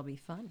 That'll be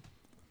fun.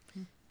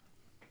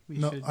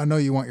 No, I know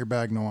you want your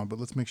bag, Noah, but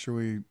let's make sure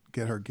we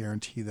get her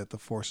guarantee that the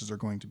forces are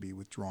going to be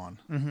withdrawn.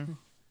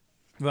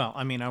 Well,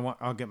 I mean,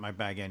 I'll get my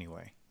bag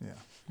anyway.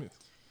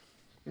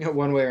 Yeah.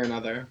 One way or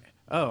another.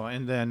 Oh,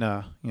 and then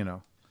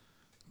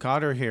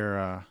Cotter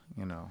here,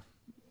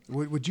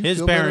 Would you his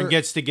feel Baron better,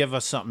 gets to give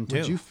us something too.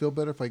 Would you feel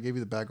better if I gave you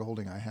the bag of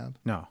holding I had?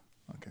 No.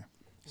 Okay.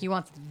 He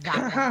wants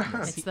that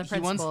one. It's the He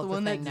principle wants the of the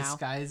one that thing now.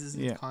 disguises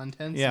Yeah. its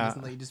contents. Yeah. And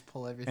doesn't let you just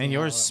pull everything. And out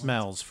all yours at once.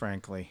 smells,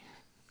 frankly,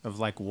 of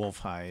like wolf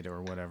hide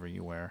or whatever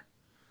you wear.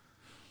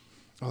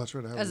 Oh, that's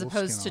right. I have As a wolf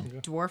opposed to skin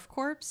on. dwarf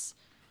corpse.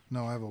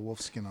 No, I have a wolf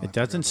skin on. I It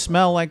forgot doesn't about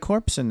smell like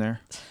corpse in there.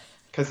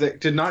 Because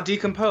it did not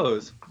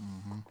decompose.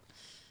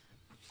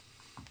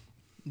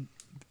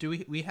 Do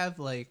we have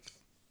like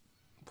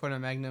Porta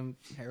Magnum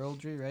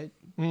heraldry, right?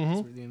 Mm-hmm.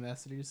 So we're the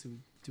ambassadors. So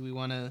do we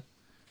want to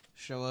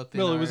show up?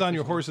 Well, it our was on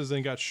your official- horses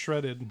and got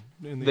shredded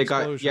in the They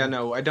explosion. got, yeah,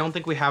 no, I don't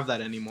think we have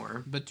that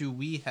anymore. But do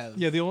we have?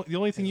 Yeah, the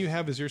only thing you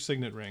have is your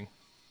signet ring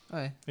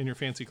Okay. and your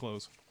fancy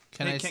clothes.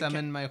 Can Hey, I can-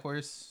 summon my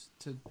horse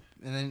to,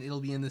 and then it'll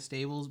be in the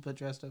stables, but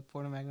dressed up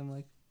Porta Magnum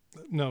like?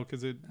 No,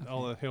 because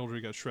all the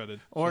heraldry got shredded.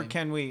 Or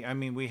can we, I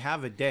mean, we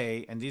have a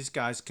day and these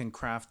guys can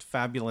craft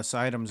fabulous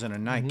items in a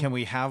night. Can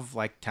we have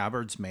like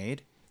tabards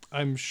made?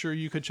 I'm sure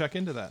you could check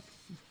into that.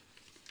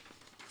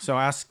 So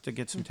ask to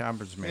get some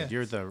tabards made. Yeah.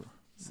 You're the,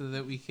 So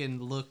that we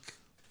can look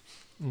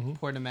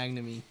Porta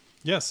Magnum-y.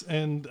 Yes,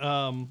 and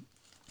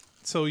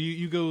so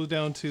you go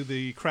down to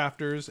the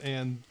crafters,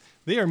 and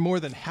they are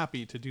more than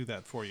happy to do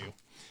that for you.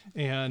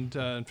 And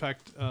in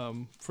fact,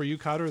 for you,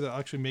 Cotter, they'll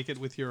actually make it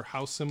with your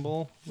house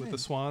symbol with the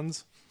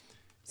swans.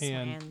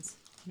 And Slans.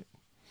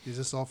 Is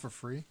this all for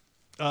free?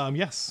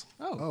 yes,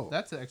 Oh,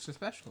 that's extra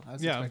special. I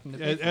was yeah, expecting to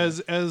pay for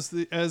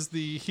it. as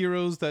the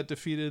heroes that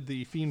defeated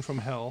the fiend from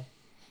hell,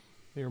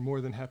 they are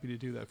more than happy to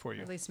do that for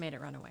you. At least made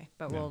it run away,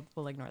 but Yeah.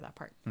 we'll ignore that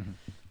part.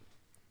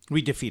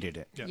 we defeated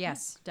it. Yeah.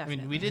 Yes, I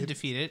definitely. mean, we did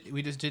defeat it.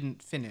 We just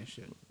didn't finish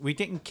it. We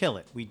didn't kill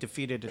it. We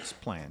defeated its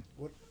plan.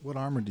 What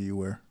armor do you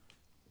wear?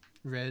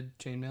 Red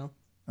chainmail.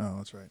 Oh,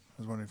 that's right. I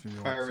was wondering if you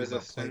Fire want plate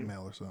resistant.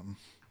 mail or something.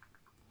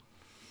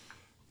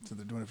 So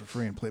they're doing it for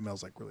free, and plate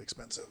mail's like really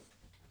expensive.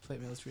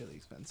 Plate mail is really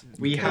expensive.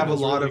 We Plate have a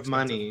mail's lot really of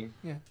money.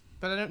 Yeah,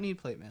 but I don't need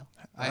plate mail.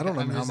 I don't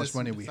know I'm how much resistant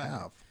money to we fire.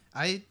 have.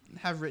 I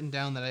have written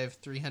down that I have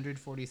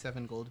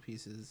 347 gold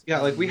pieces. Yeah,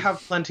 like we have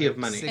plenty of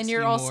money. 60 and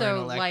you're more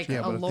also in like Yeah,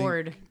 a but I think-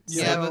 lord.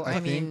 Yeah, so, but I I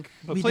mean,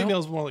 But we plate don't-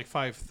 mail's more like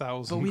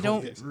 5,000. But we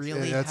don't pieces.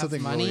 really Yeah, that's have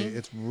something money. really.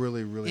 It's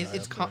really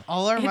It's high up there.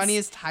 all our It's- money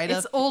is tied up.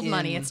 it's old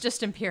money. in- It's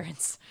just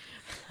appearance.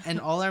 and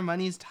all our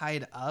money is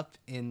tied up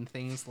in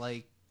things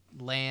like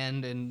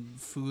land and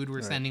food we're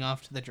Right. sending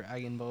off to the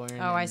Dragonborn.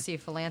 Oh, I and- see.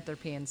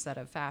 Philanthropy instead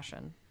of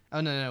fashion.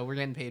 Oh no, we're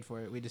getting paid for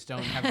it. We just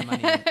don't have the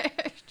money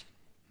yet.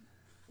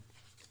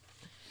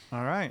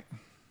 All right.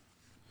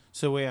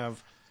 So we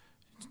have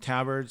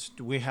tabards.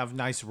 We have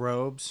nice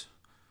robes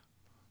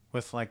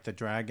with like the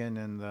dragon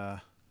and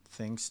the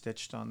thing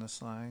stitched on the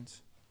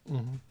sides.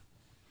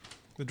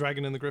 The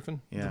dragon and the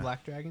griffin. Yeah. The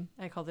black dragon.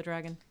 I call the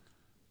dragon.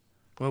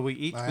 Well,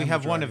 we I we am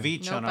have the one of dragon.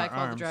 each Nope, on our I call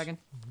arms. the dragon.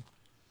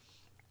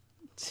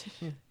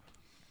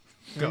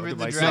 Remember to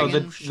the myself.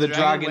 dragon? No, the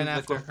dragon went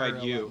after liquefied her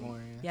a you. lot more,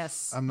 yeah.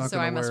 Yes. I'm not so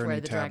I gonna must wear wear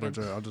any the dragon.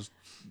 tabards. I'll just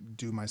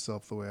do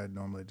myself the way I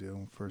normally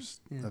do for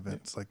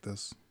events like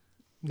this.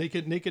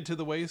 Naked to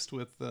the waist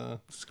with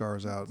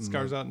Scars out. And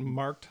scars out and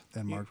marked.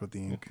 And marked with the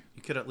ink.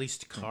 You could at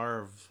least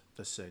carve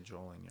the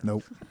sigil in your.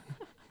 Nope.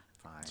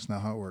 Fine. That's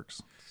not how it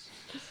works.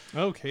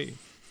 Okay.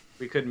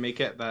 We could make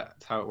it.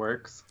 That's how it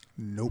works.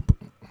 Nope.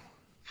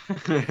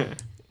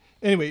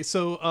 Anyway,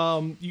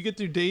 so you get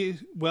your day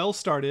well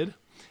started,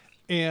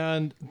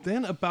 and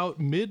then about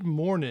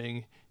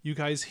mid-morning, you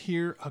guys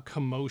hear a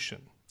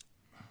commotion.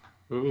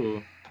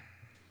 Ooh,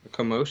 a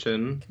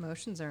commotion.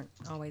 Commotions aren't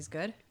always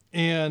good.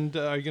 And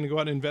are you going to go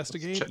out and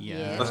investigate?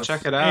 Yeah. Let's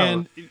check it out.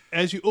 And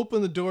as you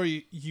open the door,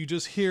 you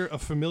just hear a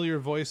familiar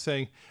voice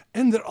saying,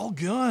 "And they're all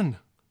gone.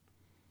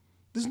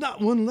 There's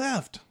not one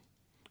left."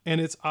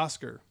 And it's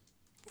Oscar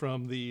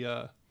from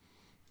the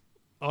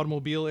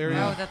automobile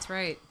area. Oh, that's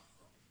right.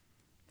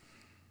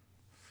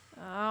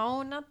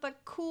 Oh, not the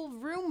cool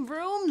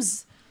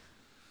rooms.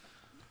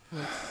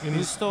 And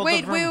he's,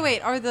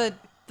 Wait. Are the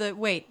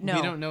wait? No.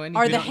 We don't know any-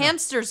 Are we the don't know.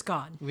 hamsters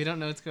gone? We don't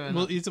know what's going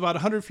well, on. he's about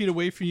 100 feet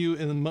away from you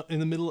in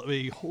the middle of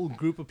a whole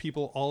group of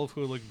people, all of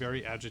who look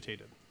very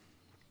agitated.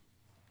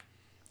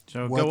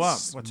 So go up.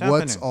 What's happening?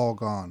 What's all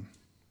gone?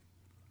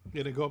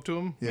 You gonna go up to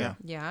him? Yeah.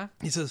 Yeah.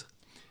 He says,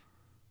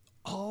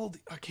 "All the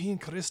arcane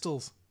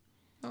crystals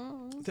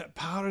that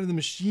power the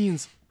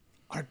machines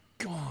are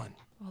gone.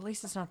 Well, at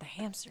least it's not the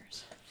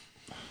hamsters.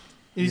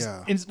 And Yeah.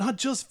 and it's not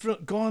just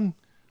gone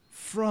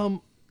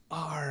from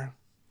our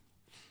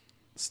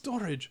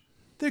storage.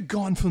 They're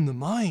gone from the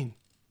mine.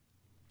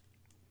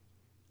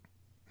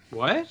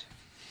 What?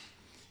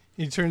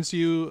 He turns to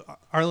you,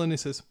 Arlen, and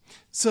says,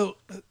 so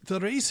the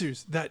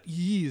racers that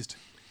you used,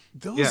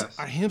 those Yes.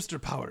 are hamster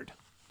powered.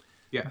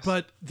 Yes.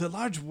 But the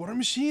large war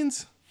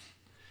machines,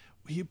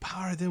 we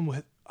power them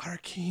with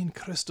arcane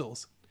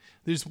crystals.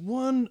 There's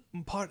one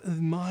part of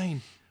the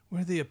mine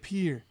where they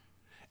appear,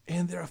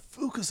 and they're a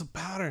focus of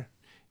power.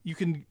 You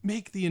can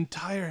make the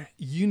entire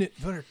unit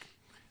work.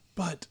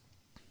 But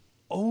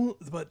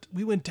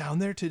we went down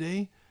there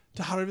today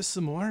to harvest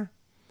some more,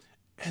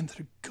 and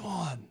they're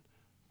gone.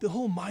 The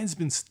whole mine's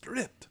been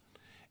stripped,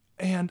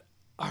 and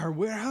our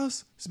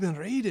warehouse has been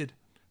raided.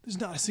 There's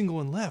not a single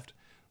one left.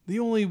 The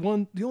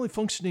only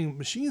functioning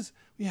machines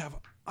we have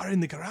are in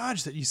the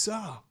garage that you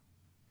saw.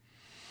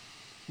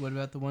 What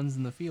about the ones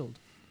in the field?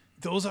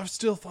 Those are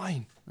still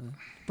fine,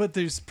 but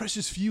there's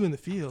precious few in the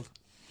field.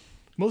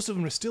 Most of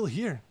them are still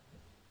here.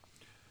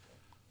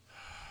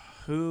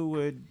 Who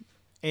would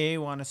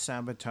want to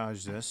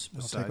sabotage this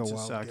I'll take besides a the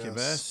wild succubus?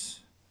 guess.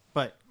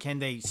 But can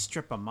they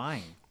strip a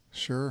mine?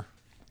 Sure.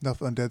 Enough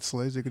undead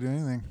slaves, they could do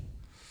anything.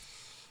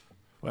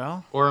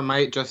 Well, Or it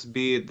might just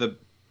be the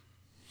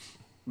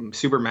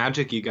super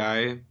magic-y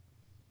guy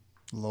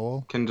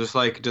Lowell? can just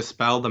like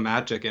dispel the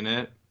magic in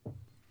it.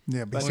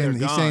 Yeah, but But he's they're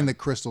saying, he's saying gone. the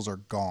crystals are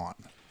gone,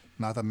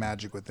 not the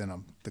magic within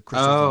them. The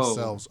crystals Oh.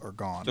 themselves are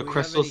gone. The do we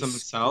crystals have any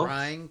themselves?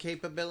 scrying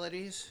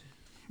capabilities?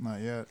 Not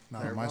yet.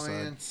 Not on my side.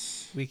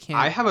 Clairvoyance? We can't.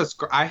 I have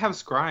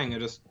scrying. I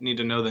just need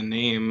to know the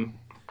name.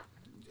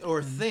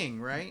 Or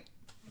thing, right?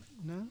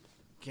 No,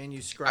 Can you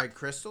scry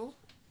crystal?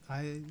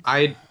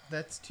 I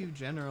That's too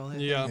general. I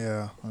think. Yeah.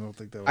 Yeah, I don't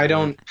think that would I work.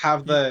 don't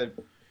have the.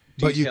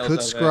 But you details could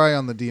of it. scry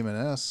on the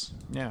demoness.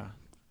 Yeah.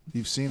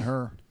 You've seen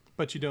her.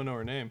 But you don't know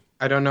her name.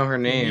 I don't know her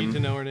You need name. to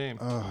know her name.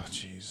 Oh,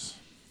 jeez.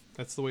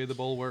 That's the way the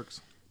bowl works.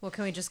 Well,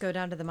 can we just go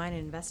down to the mine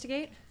and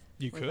investigate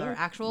You with could. our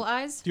actual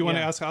eyes? Do you want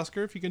to Yeah. ask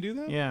Oscar if you can do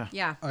that? Yeah.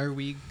 Yeah. Are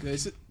we good? He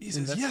says, yes,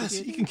 you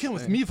investigating? can come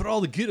with Or- me for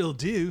all the good it'll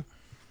do.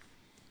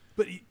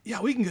 But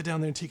yeah, we can go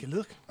down there and take a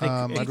look.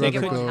 I'd think it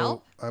rather won't go.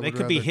 help? I They would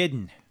could be rather-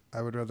 hidden.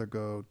 I would rather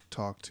go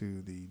talk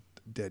to the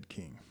dead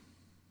king.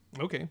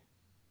 Okay.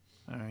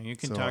 You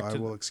can So talk I to,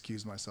 will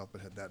excuse myself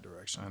but head that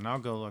direction. and I'll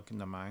go look in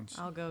the mines.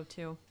 I'll go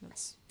too.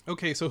 That's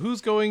Okay, so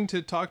who's going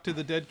to talk to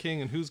the dead king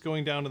and who's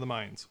going down to the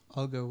mines?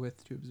 I'll go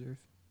with to observe.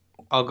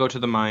 I'll go to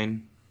the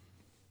mine.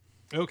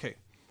 Okay.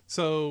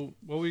 So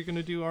what were you going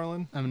to do,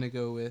 Arlen? I'm gonna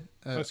go with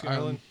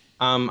Arlen?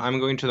 I'm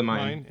going to the mine.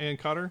 Mine and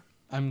Cotter?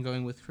 I'm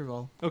going with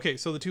Frival. Okay,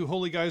 so the two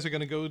holy guys are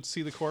going to go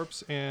see the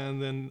corpse,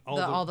 and then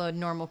all the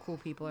normal cool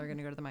people are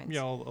gonna go to the mines.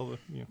 yeah, all the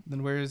yeah.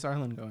 Then where is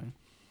Arlen going?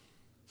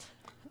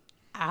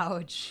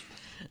 Ouch.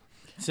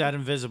 It's that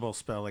invisible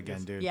spell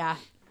again, dude. Yeah.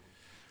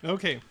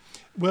 Okay.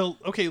 Well,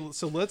 okay,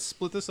 so let's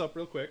split this up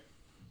real quick.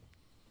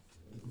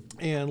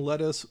 And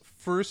let us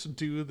first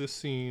do the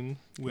scene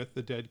with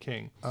the dead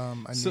king.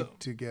 I So- need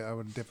to get. I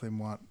would definitely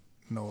want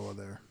Nola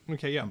there.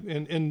 Okay, yeah.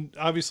 And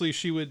obviously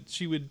she would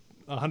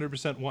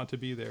 100% want to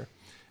be there.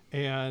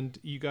 And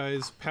you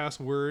guys pass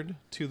word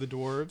to the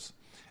dwarves,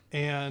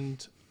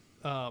 and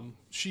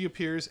she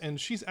appears, and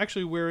she's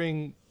actually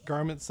wearing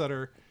garments that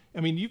are, I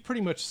mean, you've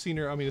pretty much seen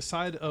her, I mean,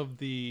 aside of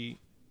the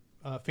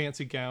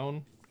fancy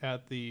gown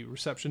at the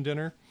reception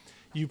dinner,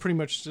 you pretty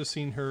much just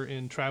seen her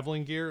in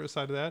traveling gear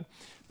aside of that.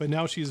 But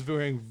now she's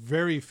wearing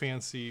very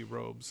fancy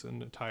robes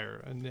and attire,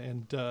 and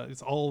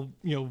it's all,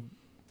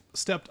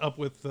 stepped up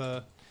with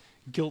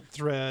gilt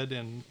thread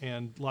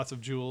and lots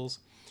of jewels.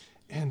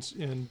 And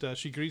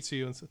she greets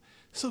you and says,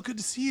 "So good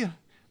to see you.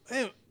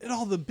 In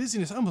all the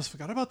busyness, I almost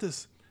forgot about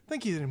this.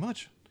 Thank you very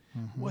much.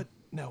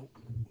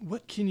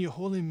 What can you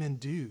holy men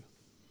do?"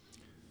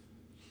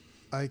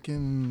 I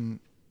can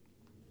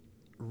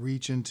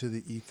reach into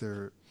the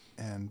ether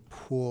and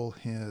pull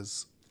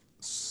his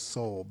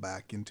soul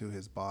back into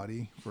his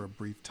body for a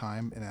brief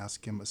time and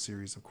ask him a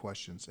series of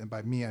questions. And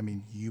by me, I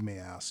mean you may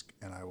ask,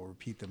 and I will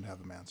repeat them and have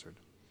them answered.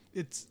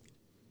 It's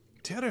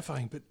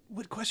terrifying, but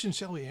what questions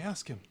shall we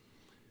ask him?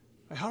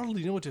 I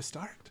hardly know where to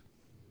start.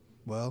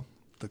 Well,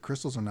 the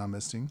crystals are now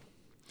missing.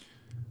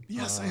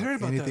 Yes, I heard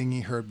about anything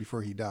he heard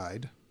before he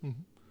died.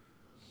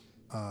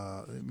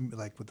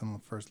 Like within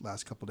the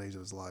last couple days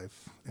of his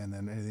life, and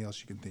then anything else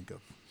you can think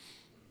of.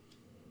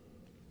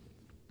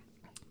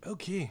 that.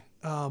 Okay.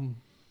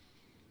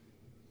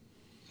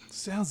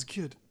 Sounds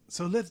good.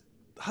 So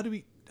how do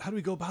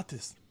we go about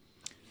this?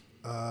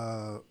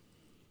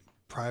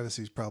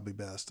 Privacy is probably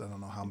best. I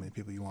don't know how many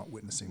people you want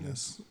witnessing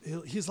this.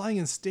 He's lying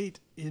in state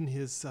in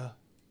his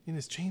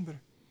chamber,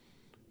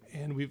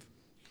 and we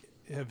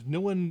have no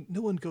one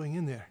going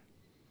in there.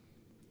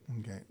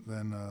 Okay,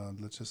 then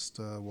let's just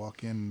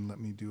walk in and let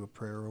me do a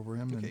prayer over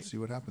him Okay. and see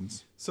what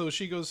happens. So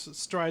she goes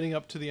striding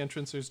up to the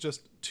entrance. There's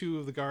just two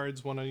of the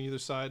guards, one on either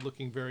side,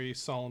 looking very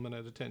solemn and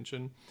at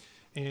attention.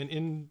 And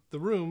in the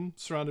room,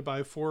 surrounded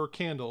by 4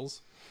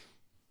 candles,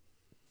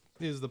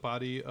 is the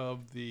body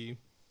of the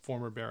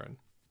former baron.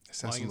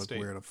 Assassin Lying in look state.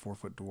 weird, a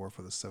 4-foot dwarf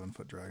with a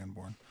 7-foot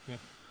dragonborn. Yeah.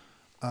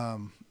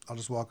 I'll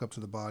just walk up to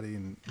the body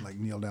and like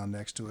kneel down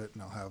next to it,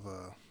 and I'll have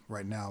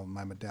right now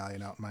my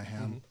medallion out in my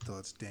hand, though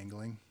it's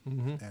dangling,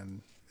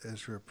 and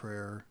issue a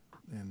prayer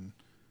and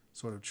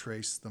sort of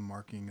trace the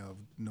marking of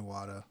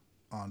Nuada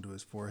onto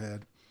his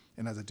forehead.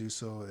 And as I do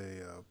so,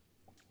 a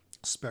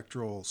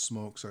spectral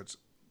smoke starts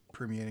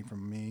permeating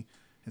from me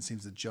and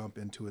seems to jump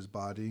into his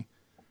body.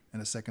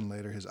 And a second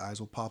later, his eyes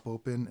will pop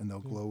open and they'll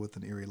glow with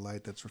an eerie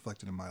light that's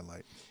reflected in my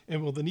light.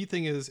 And well, the neat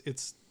thing is,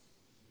 it's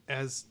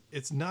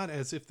not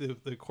as if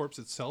the corpse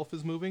itself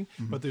is moving,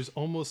 but there's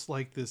almost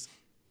like this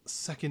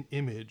second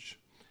image,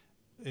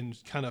 in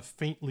kind of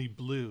faintly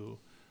blue,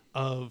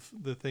 of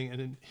the thing,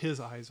 and then his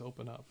eyes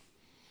open up,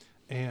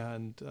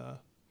 and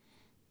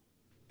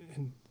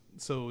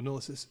so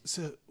Nola says,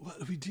 "So what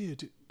do we do?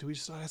 Do we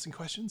just start asking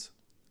questions?"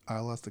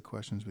 I'll ask the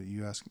questions, but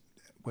you ask,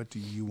 what do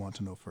you want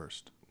to know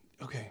first?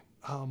 Okay.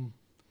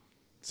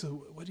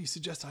 So what do you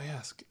suggest I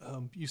ask?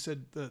 You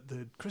said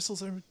the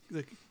crystals are.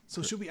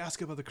 So should we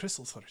ask about the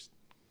crystals first?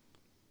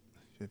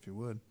 If you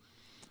would.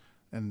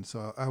 And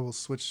so I will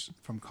switch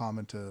from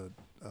common to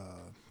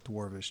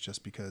Dwarvish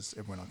just because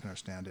everyone else can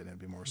understand it and it'd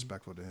be more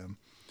respectful to him.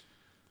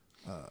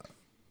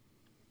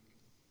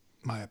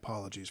 My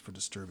apologies for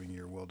disturbing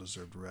your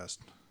well-deserved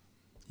rest.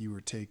 You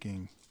were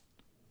taking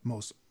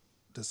most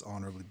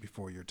dishonorably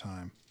before your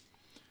time.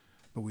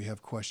 But we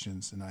have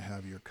questions, and I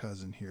have your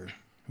cousin here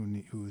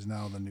who is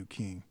now the new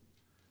king,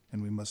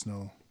 and we must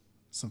know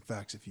some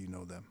facts if you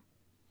know them.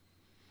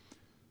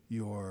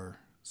 Your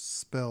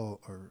spell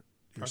or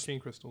your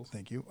Arcane crystals.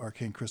 Thank you.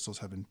 Arcane crystals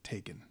have been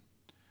taken.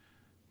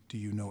 Do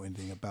you know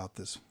anything about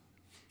this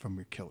from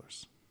your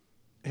killers?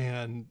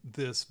 And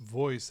this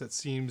voice that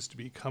seems to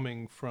be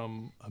coming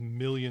from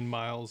 1,000,000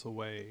 miles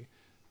away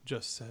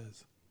just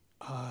says,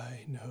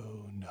 "I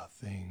know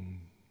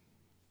nothing."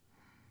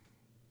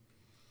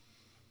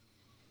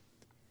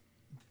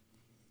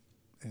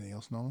 Anything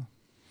else, Nola?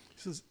 He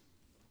says,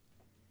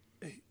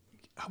 "Hey,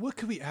 what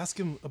could we ask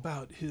him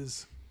about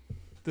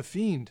the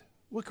fiend?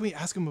 What can we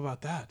ask him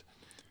about that?"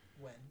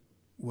 When?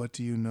 What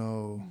do you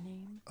know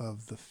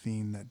of the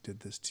fiend that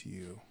did this to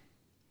you?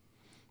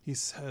 He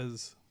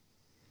says,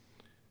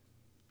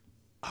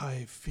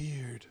 "I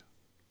feared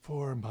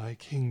for my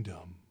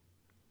kingdom,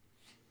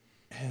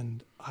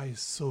 and I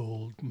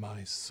sold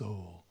my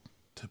soul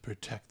to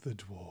protect the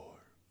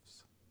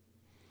dwarves.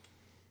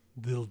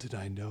 Little did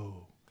I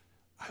know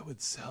I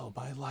would sell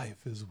my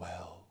life as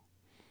well.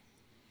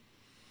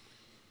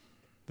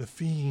 The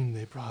fiend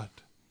they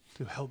brought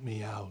to help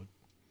me out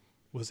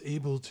was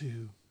able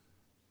to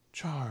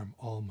charm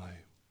all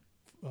my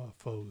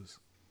foes.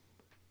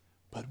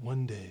 But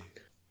one day,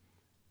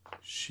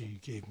 she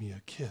gave me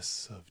a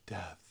kiss of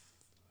death."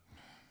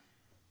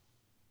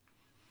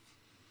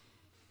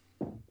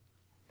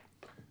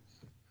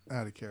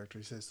 Out of character,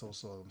 he says sold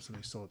them.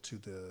 Somebody sold it to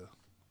the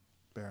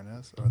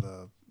Baroness or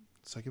the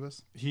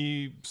succubus.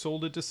 He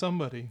sold it to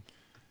somebody.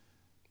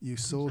 You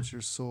sold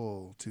your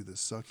soul to the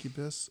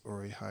succubus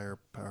or a higher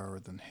power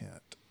than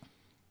it.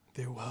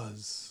 There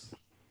was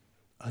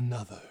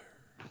another.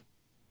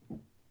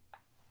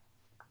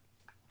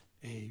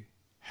 A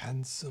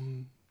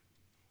handsome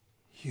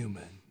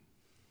human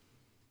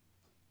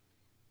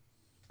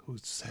who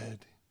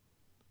said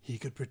he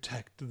could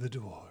protect the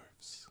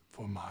dwarves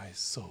for my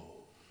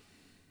soul.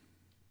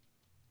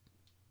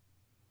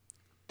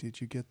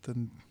 Did you get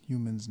the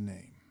human's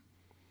name?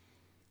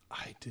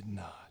 I did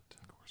not.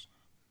 Of course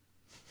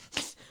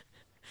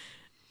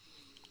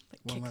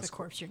Kick the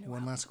corpse you know.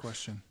 One last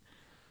question.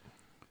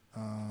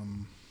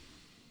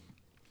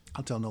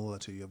 I'll tell Nola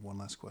too. You have one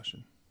last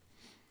question.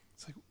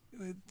 It's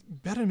like,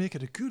 better make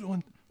it a good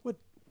one.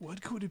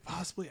 What could we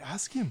possibly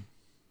ask him?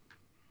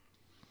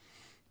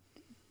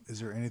 Is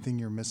there anything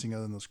you're missing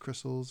other than those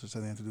crystals? Or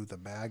something to do with the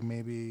bag,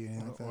 maybe?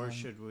 Anything like that? Or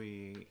should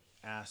we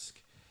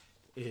ask,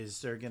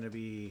 is there going to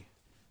be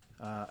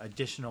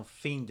additional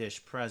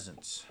fiendish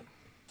presence?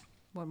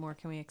 What more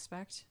can we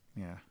expect?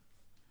 Yeah.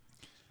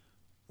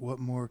 What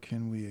more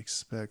can we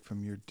expect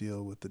from your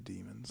deal with the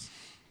demons?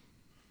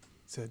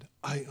 Said,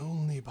 "I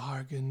only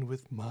bargained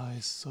with my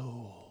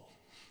soul.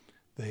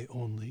 They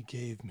only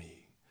gave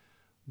me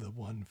the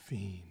one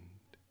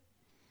fiend.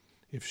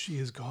 If she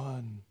is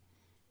gone,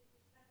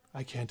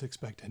 I can't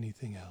expect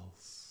anything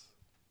else."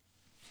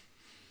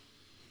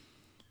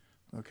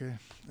 Okay,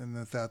 and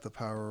with that, the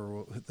power,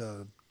 will,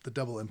 the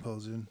double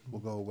implosion will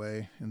go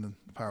away, and the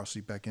power will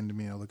seep back into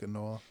me. And I'll look at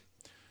Noah.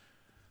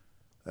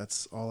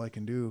 That's all I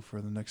can do for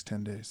the next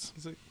 10 days.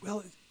 He's like,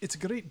 "Well, it's a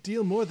great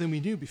deal more than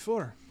we knew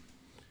before.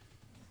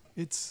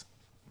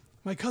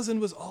 My cousin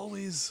was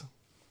always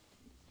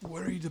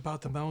worried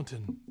about the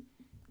mountain.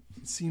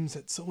 It seems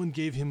that someone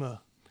gave him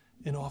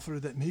an offer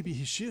that maybe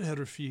he should have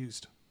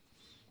refused."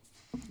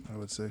 I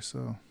would say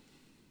so.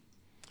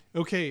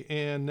 Okay,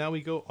 and now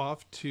we go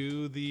off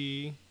to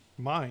the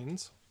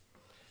mines,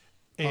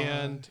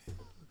 and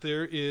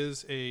there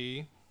is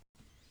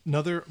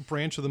another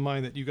branch of the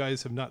mine that you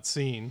guys have not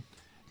seen.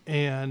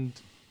 And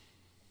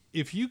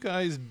if you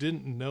guys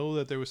didn't know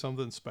that there was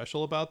something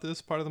special about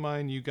this part of the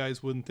mine, you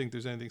guys wouldn't think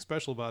there's anything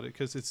special about it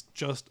because it's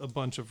just a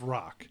bunch of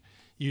rock.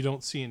 You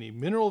don't see any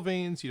mineral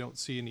veins, you don't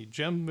see any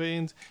gem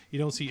veins, you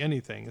don't see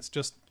anything. It's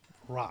just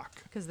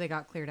rock. Because they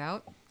got cleared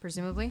out,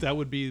 presumably. That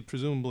would be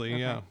presumably,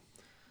 yeah.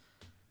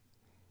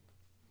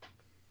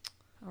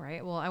 All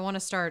right. Well, I want to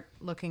start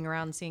looking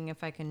around, seeing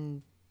if I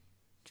can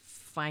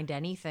find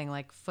anything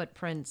like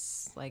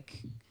footprints,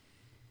 like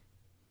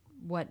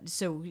what.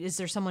 So, is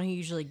there someone who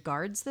usually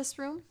guards this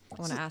room?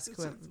 I want to ask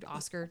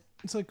Oscar.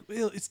 It's like,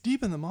 well, it's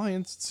deep in the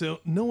mines, so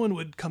no one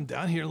would come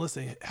down here unless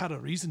they had a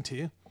reason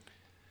to.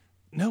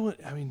 No one,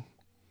 I mean,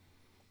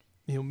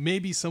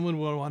 maybe someone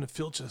will want to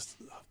filch a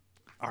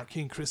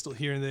arcane crystal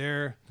here and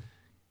there,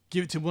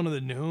 give it to one of the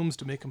gnomes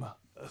to make them a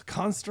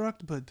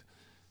construct, but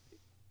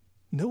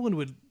no one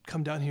would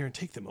come down here and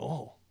take them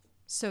all.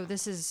 So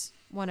this is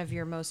one of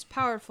your most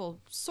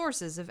powerful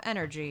sources of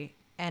energy,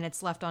 and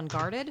it's left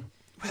unguarded?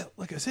 Well,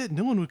 like I said,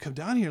 no one would come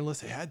down here unless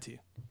they had to.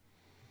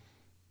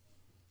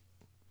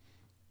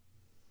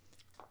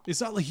 It's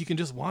not like you can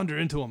just wander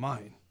into a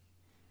mine.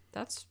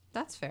 That's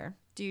fair.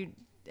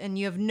 And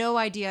you have no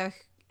idea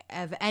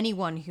of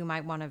anyone who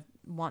might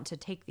want to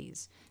take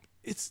these?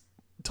 It's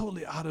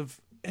totally out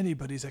of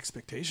anybody's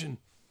expectation.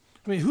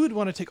 I mean, who would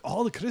want to take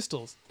all the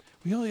crystals?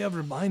 We only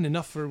have mine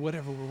enough for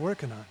whatever we're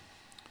working on.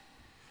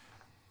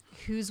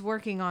 Who's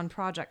working on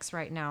projects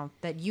right now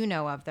that you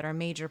know of that are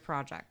major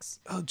projects?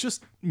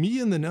 Just me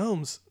and the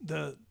gnomes.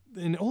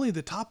 And only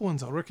the top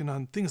ones are working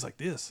on things like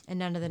this. And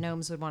none of the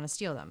gnomes would want to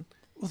steal them.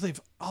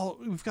 Well,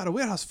 we've got a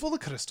warehouse full of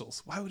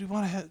crystals. Why would we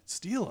want to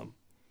steal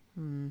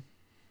them?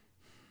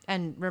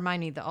 And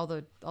remind me that all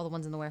the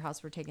ones in the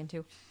warehouse were taken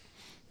too.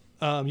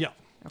 Yeah. Okay.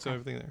 So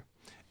everything there.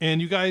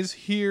 And you guys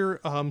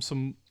hear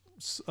some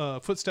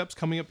footsteps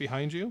coming up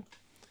behind you,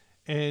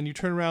 and you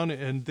turn around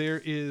and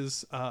there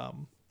is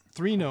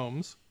 3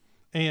 gnomes,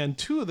 and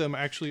 2 of them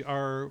actually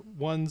are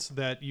ones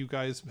that you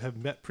guys have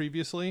met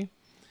previously.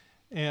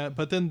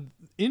 But then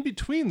in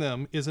between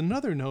them is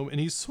another gnome, and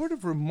he's sort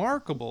of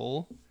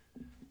remarkable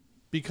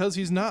because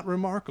he's not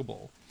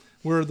remarkable.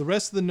 Where the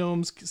rest of the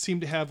gnomes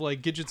seem to have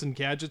like gadgets and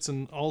gadgets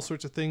and all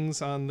sorts of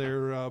things on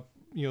their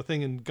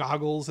thing, and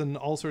goggles and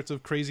all sorts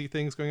of crazy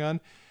things going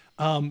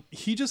on.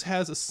 He just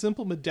has a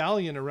simple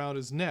medallion around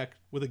his neck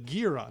with a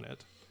gear on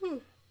it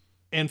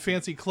and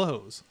fancy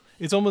clothes.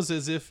 It's almost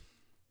as if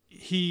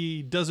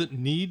he doesn't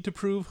need to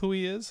prove who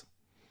he is.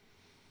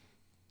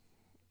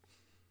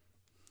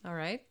 All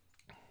right.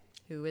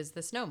 Who is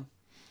this gnome?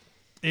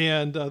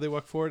 And they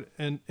walk forward,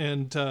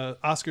 and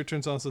Oscar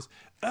turns on and says,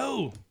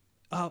 "Oh,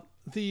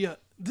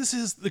 this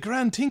is the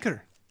Grand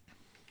Tinker.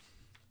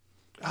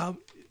 How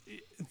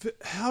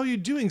are you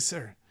doing,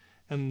 sir?"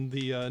 And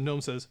the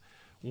gnome says,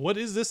 "What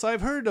is this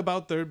I've heard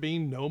about there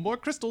being no more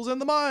crystals in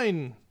the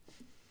mine?"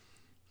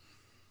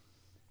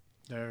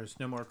 There's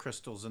no more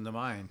crystals in the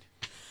mine.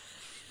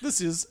 "This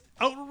is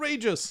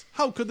outrageous.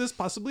 How could this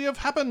possibly have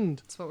happened?"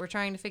 That's what we're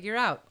trying to figure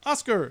out.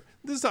 "Oscar,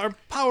 these are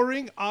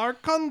powering our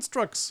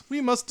constructs. We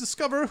must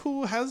discover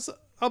who has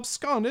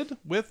absconded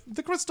with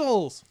the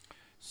crystals."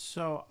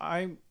 So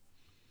I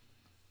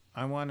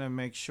want to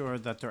make sure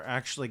that they're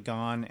actually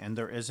gone and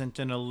there isn't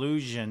an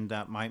illusion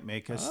that might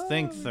make us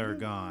think they're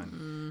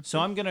gone. So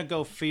I'm going to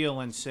go feel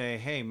and say,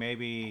 hey,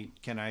 maybe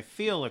can I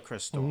feel a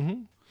crystal?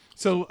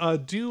 So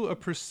do a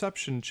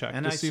perception check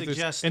And to I see if there's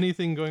suggest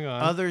anything going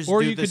on. others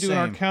or do you the could do an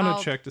same. Arcana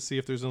Oh, check to see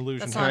if there's an illusion.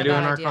 That's Can not I a do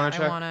an bad idea.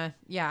 Arcana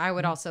check? I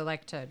would also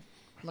like to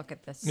look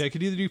at this. Yeah, I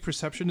could either do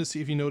perception to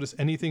see if you notice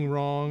anything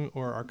wrong,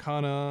 or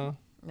Arcana.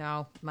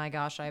 No, my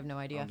gosh, I have no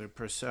idea. I'll do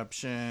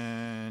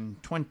perception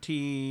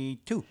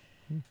 22.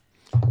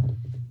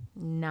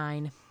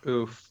 9.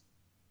 Oof.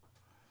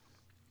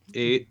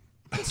 8.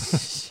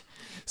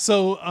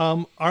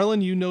 So,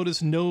 Arlen, you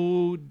notice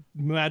no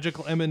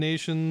magical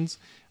emanations.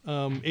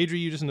 Adri,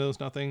 you just notice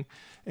nothing.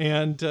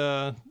 And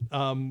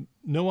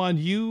Noan,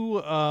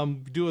 you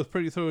do a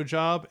pretty thorough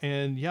job.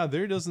 And yeah,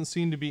 there doesn't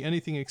seem to be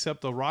anything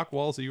except the rock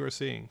walls that you are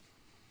seeing.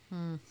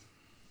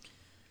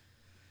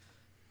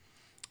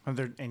 Are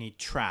there any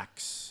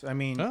tracks? I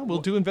mean,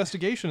 We'll do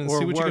investigation and or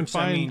see what you can warps,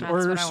 I mean- find, That's or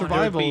what I wanted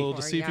survival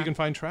to to be see if for, you can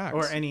find tracks.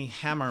 or any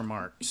hammer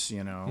marks,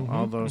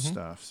 all those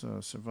stuff.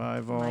 So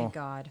survival, My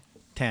God.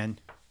 10.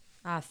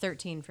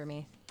 13 for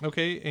me.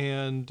 Okay,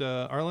 and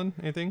Arlen,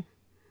 anything?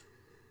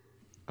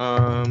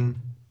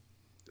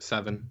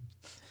 7.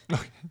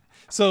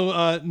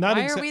 So not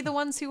Why are we the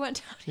ones who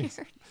went down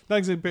here? not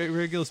exactly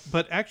regulars,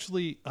 but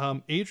actually,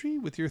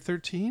 Adri, with your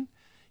 13,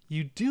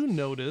 you do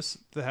notice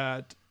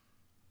that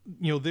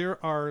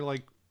there are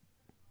like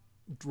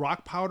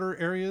rock powder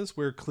areas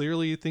where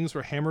clearly things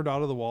were hammered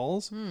out of the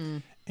walls,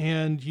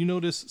 and you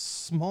notice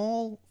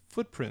small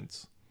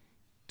footprints,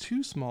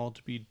 too small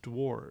to be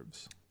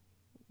dwarves,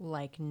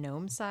 Like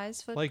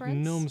gnome-sized footprints? like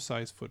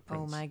gnome-sized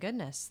footprints. Oh my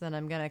goodness. Then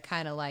I'm going to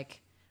kind of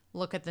like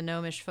look at the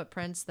gnomish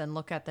footprints, then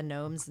look at the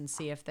gnomes and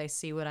see if they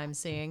see what I'm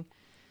seeing.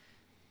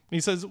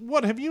 He says,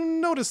 "What have you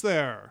noticed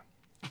there?"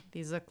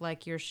 These look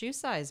like your shoe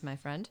size, my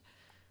friend.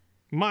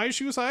 "My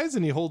shoe size,"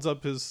 and he holds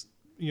up his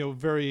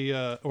very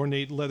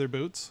ornate leather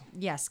boots.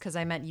 Yes, because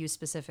I meant you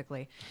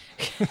specifically.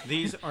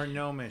 These are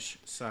gnomish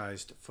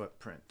sized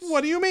footprints.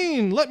 "What do you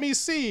mean? Let me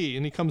see."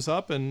 And he comes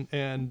up and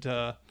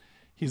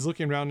he's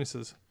looking around and he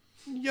says,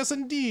 Yes,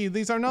 indeed,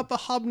 these are not the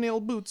hobnail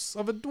boots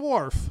of a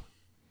dwarf.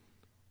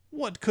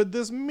 What could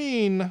this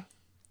mean?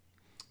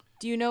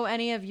 Do you know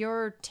any of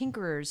your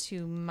tinkerers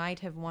who might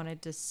have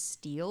wanted to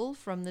steal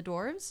from the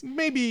dwarves?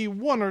 Maybe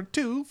one or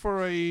two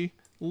for a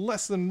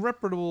less than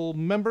reputable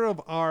member of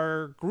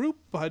our group,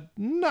 but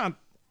not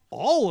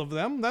all of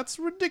them. That's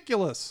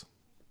ridiculous.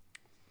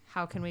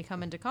 How can we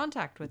come into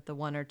contact with the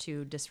one or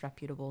two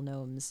disreputable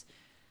gnomes?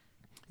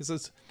 He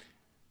says,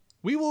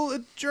 we will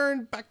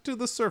adjourn back to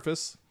the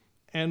surface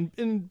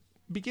and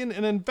begin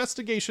an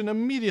investigation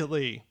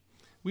immediately.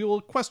 We will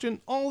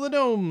question all the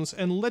gnomes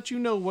and let you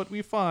know what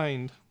we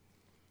find.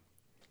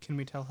 Can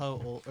we tell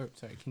how old? Or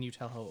sorry, can you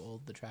tell how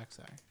old the tracks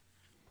are?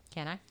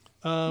 Can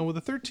I? With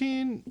a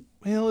 13,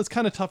 well, it's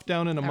kind of tough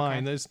down in a Okay.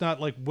 mine. It's not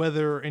like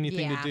weather or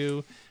anything Yeah.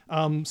 to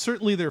do.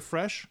 Certainly they're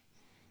fresh.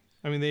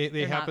 I mean, they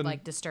They're happen. not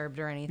like disturbed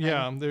or anything.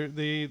 Yeah,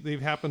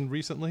 they've happened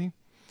recently.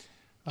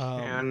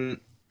 Can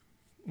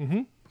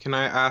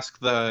I ask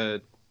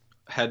the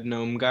head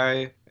gnome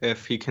guy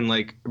if he can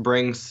like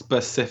bring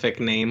specific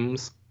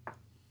names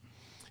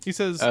He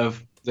says,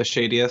 of the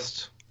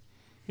shadiest?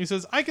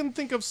 I can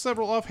think of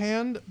several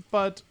offhand,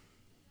 but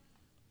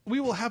we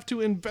will have to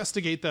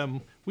investigate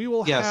them. We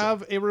will Yes.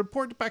 have a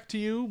report back to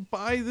you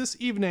by this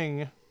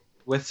evening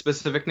With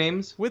specific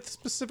names? with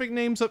specific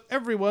names of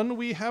everyone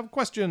we have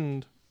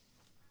questioned.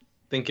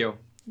 Thank you.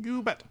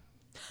 You bet.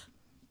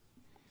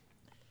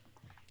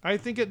 I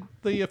think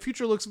the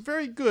future looks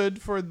very good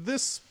for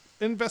this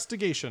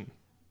investigation.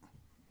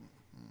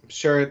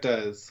 Sure it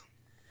does.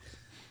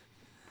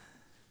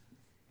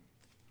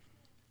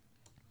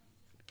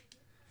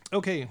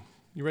 Okay,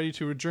 you ready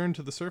to return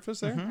to the surface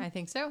there? I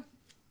think so.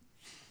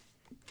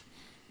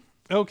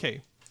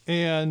 Okay,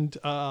 and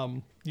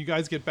you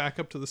guys get back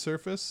up to the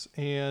surface,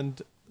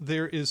 and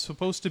there is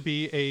supposed to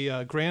be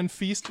a grand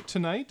feast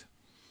tonight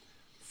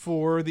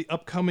for the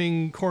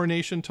upcoming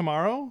coronation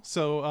tomorrow.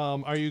 So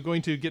are you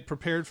going to get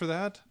prepared for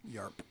that?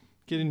 Yarp.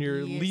 Get in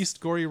your Yes. least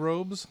gory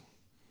robes?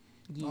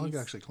 I'll Yes.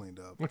 get actually cleaned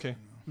up. Okay.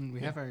 We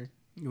have our.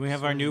 We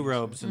have our new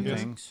robes and Yes.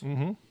 things.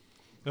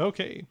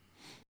 Okay.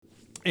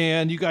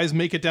 And you guys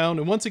make it down,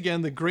 and once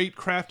again, the great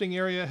crafting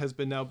area has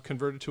been now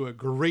converted to a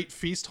great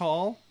feast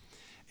hall.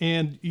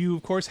 And you,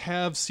 of course,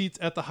 have seats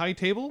at the high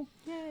table,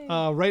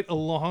 right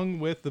along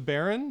with the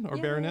Baron, or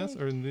Baroness,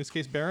 or in this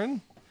case,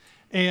 Baron.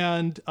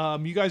 And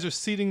you guys are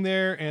seating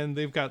there, and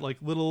they've got like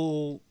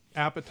little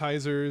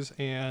appetizers,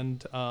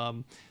 and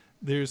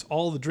there's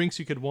all the drinks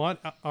you could want,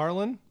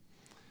 Arlen.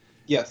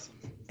 Yes.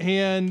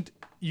 And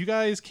you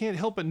guys can't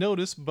help but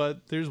notice,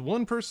 but there's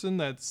one person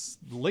that's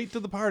late to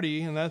the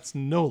party, and that's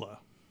Nola.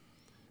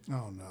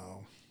 Oh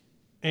no.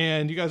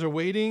 And you guys are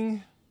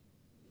waiting,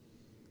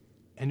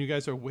 and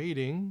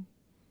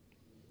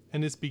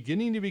it's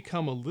beginning to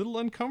become a little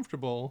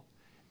uncomfortable,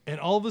 and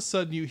all of a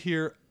sudden you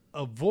hear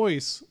a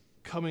voice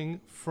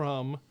coming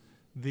from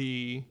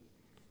the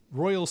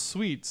royal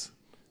suites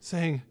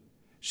saying,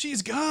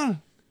 "She's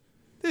gone!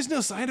 There's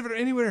no sign of her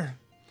anywhere."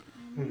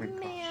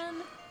 Man.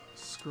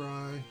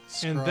 Scry.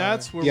 And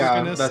that's where Yeah,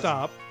 we're going to that's-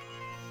 stop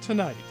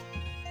tonight.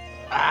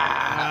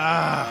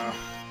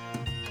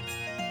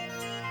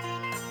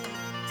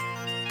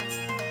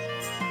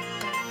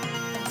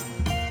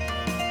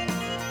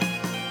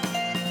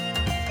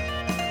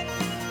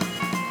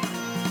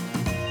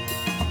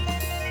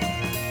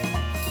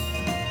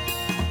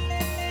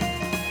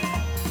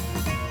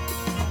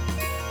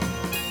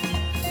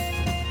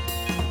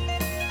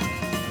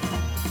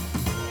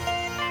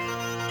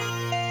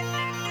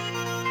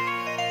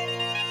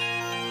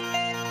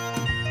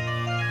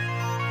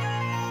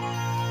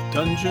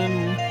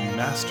 Dungeon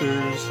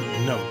Master's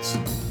Notes.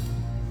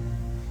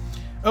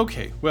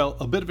 Okay, well,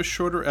 a bit of a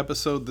shorter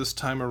episode this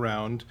time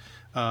around,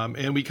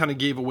 and we kind of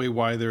gave away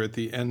why they're at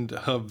the end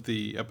of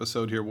the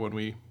episode here when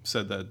we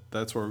said that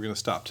that's where we're going to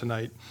stop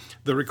tonight.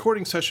 The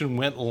recording session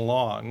went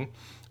long,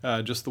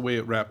 just the way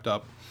it wrapped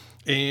up,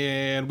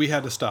 and we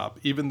had to stop,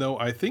 even though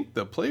I think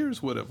the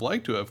players would have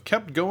liked to have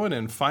kept going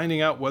and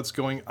finding out what's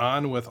going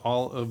on with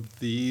all of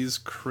these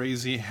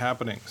crazy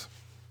happenings.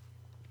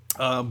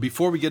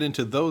 Before we get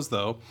into those,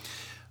 though,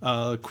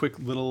 a quick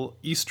little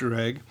Easter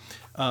egg.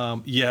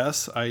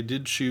 Yes, I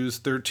did choose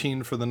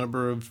 13 for the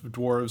number of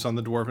dwarves on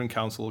the Dwarven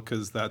Council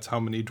because that's how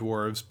many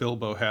dwarves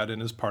Bilbo had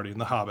in his party in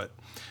The Hobbit.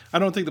 I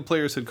don't think the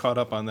players had caught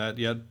up on that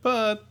yet,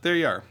 but there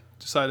you are.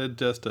 Decided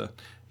just to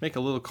make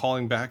a little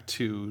calling back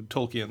to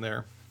Tolkien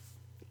there.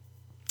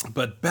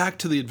 But back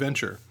to the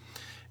adventure.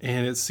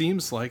 And it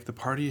seems like the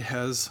party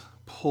has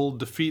pulled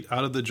defeat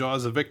out of the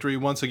jaws of victory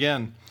once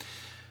again.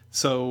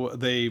 So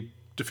they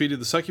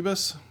defeated the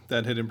succubus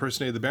that had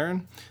impersonated the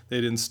Baron.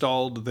 They'd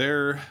installed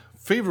their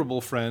favorable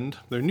friend,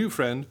 their new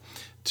friend,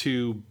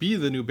 to be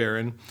the new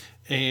Baron,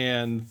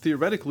 and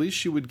theoretically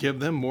she would give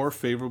them more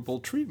favorable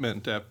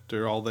treatment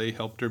after all they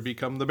helped her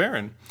become the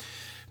Baron.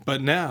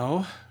 But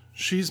now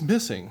she's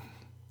missing.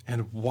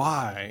 And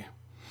why?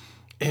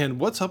 And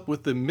what's up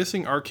with the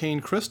missing arcane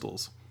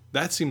crystals?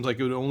 That seems like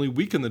it would only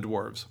weaken the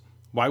dwarves.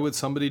 Why would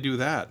somebody do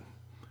that?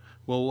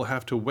 Well, we'll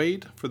have to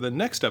wait for the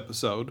next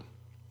episode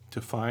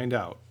to find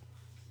out.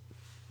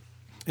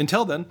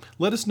 Until then,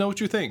 let us know what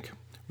you think.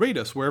 Rate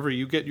us wherever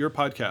you get your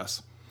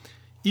podcasts.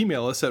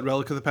 Email us at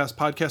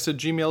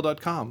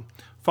relicofthepastpodcast@gmail.com.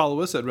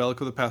 Follow us at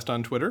Relic of the Past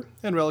on Twitter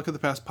and Relic of the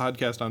Past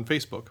Podcast on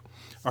Facebook.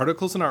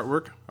 Articles and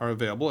artwork are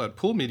available at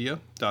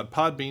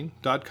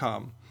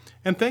poolmedia.podbean.com.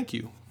 And thank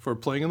you for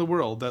playing in the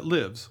world that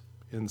lives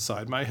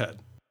inside my head.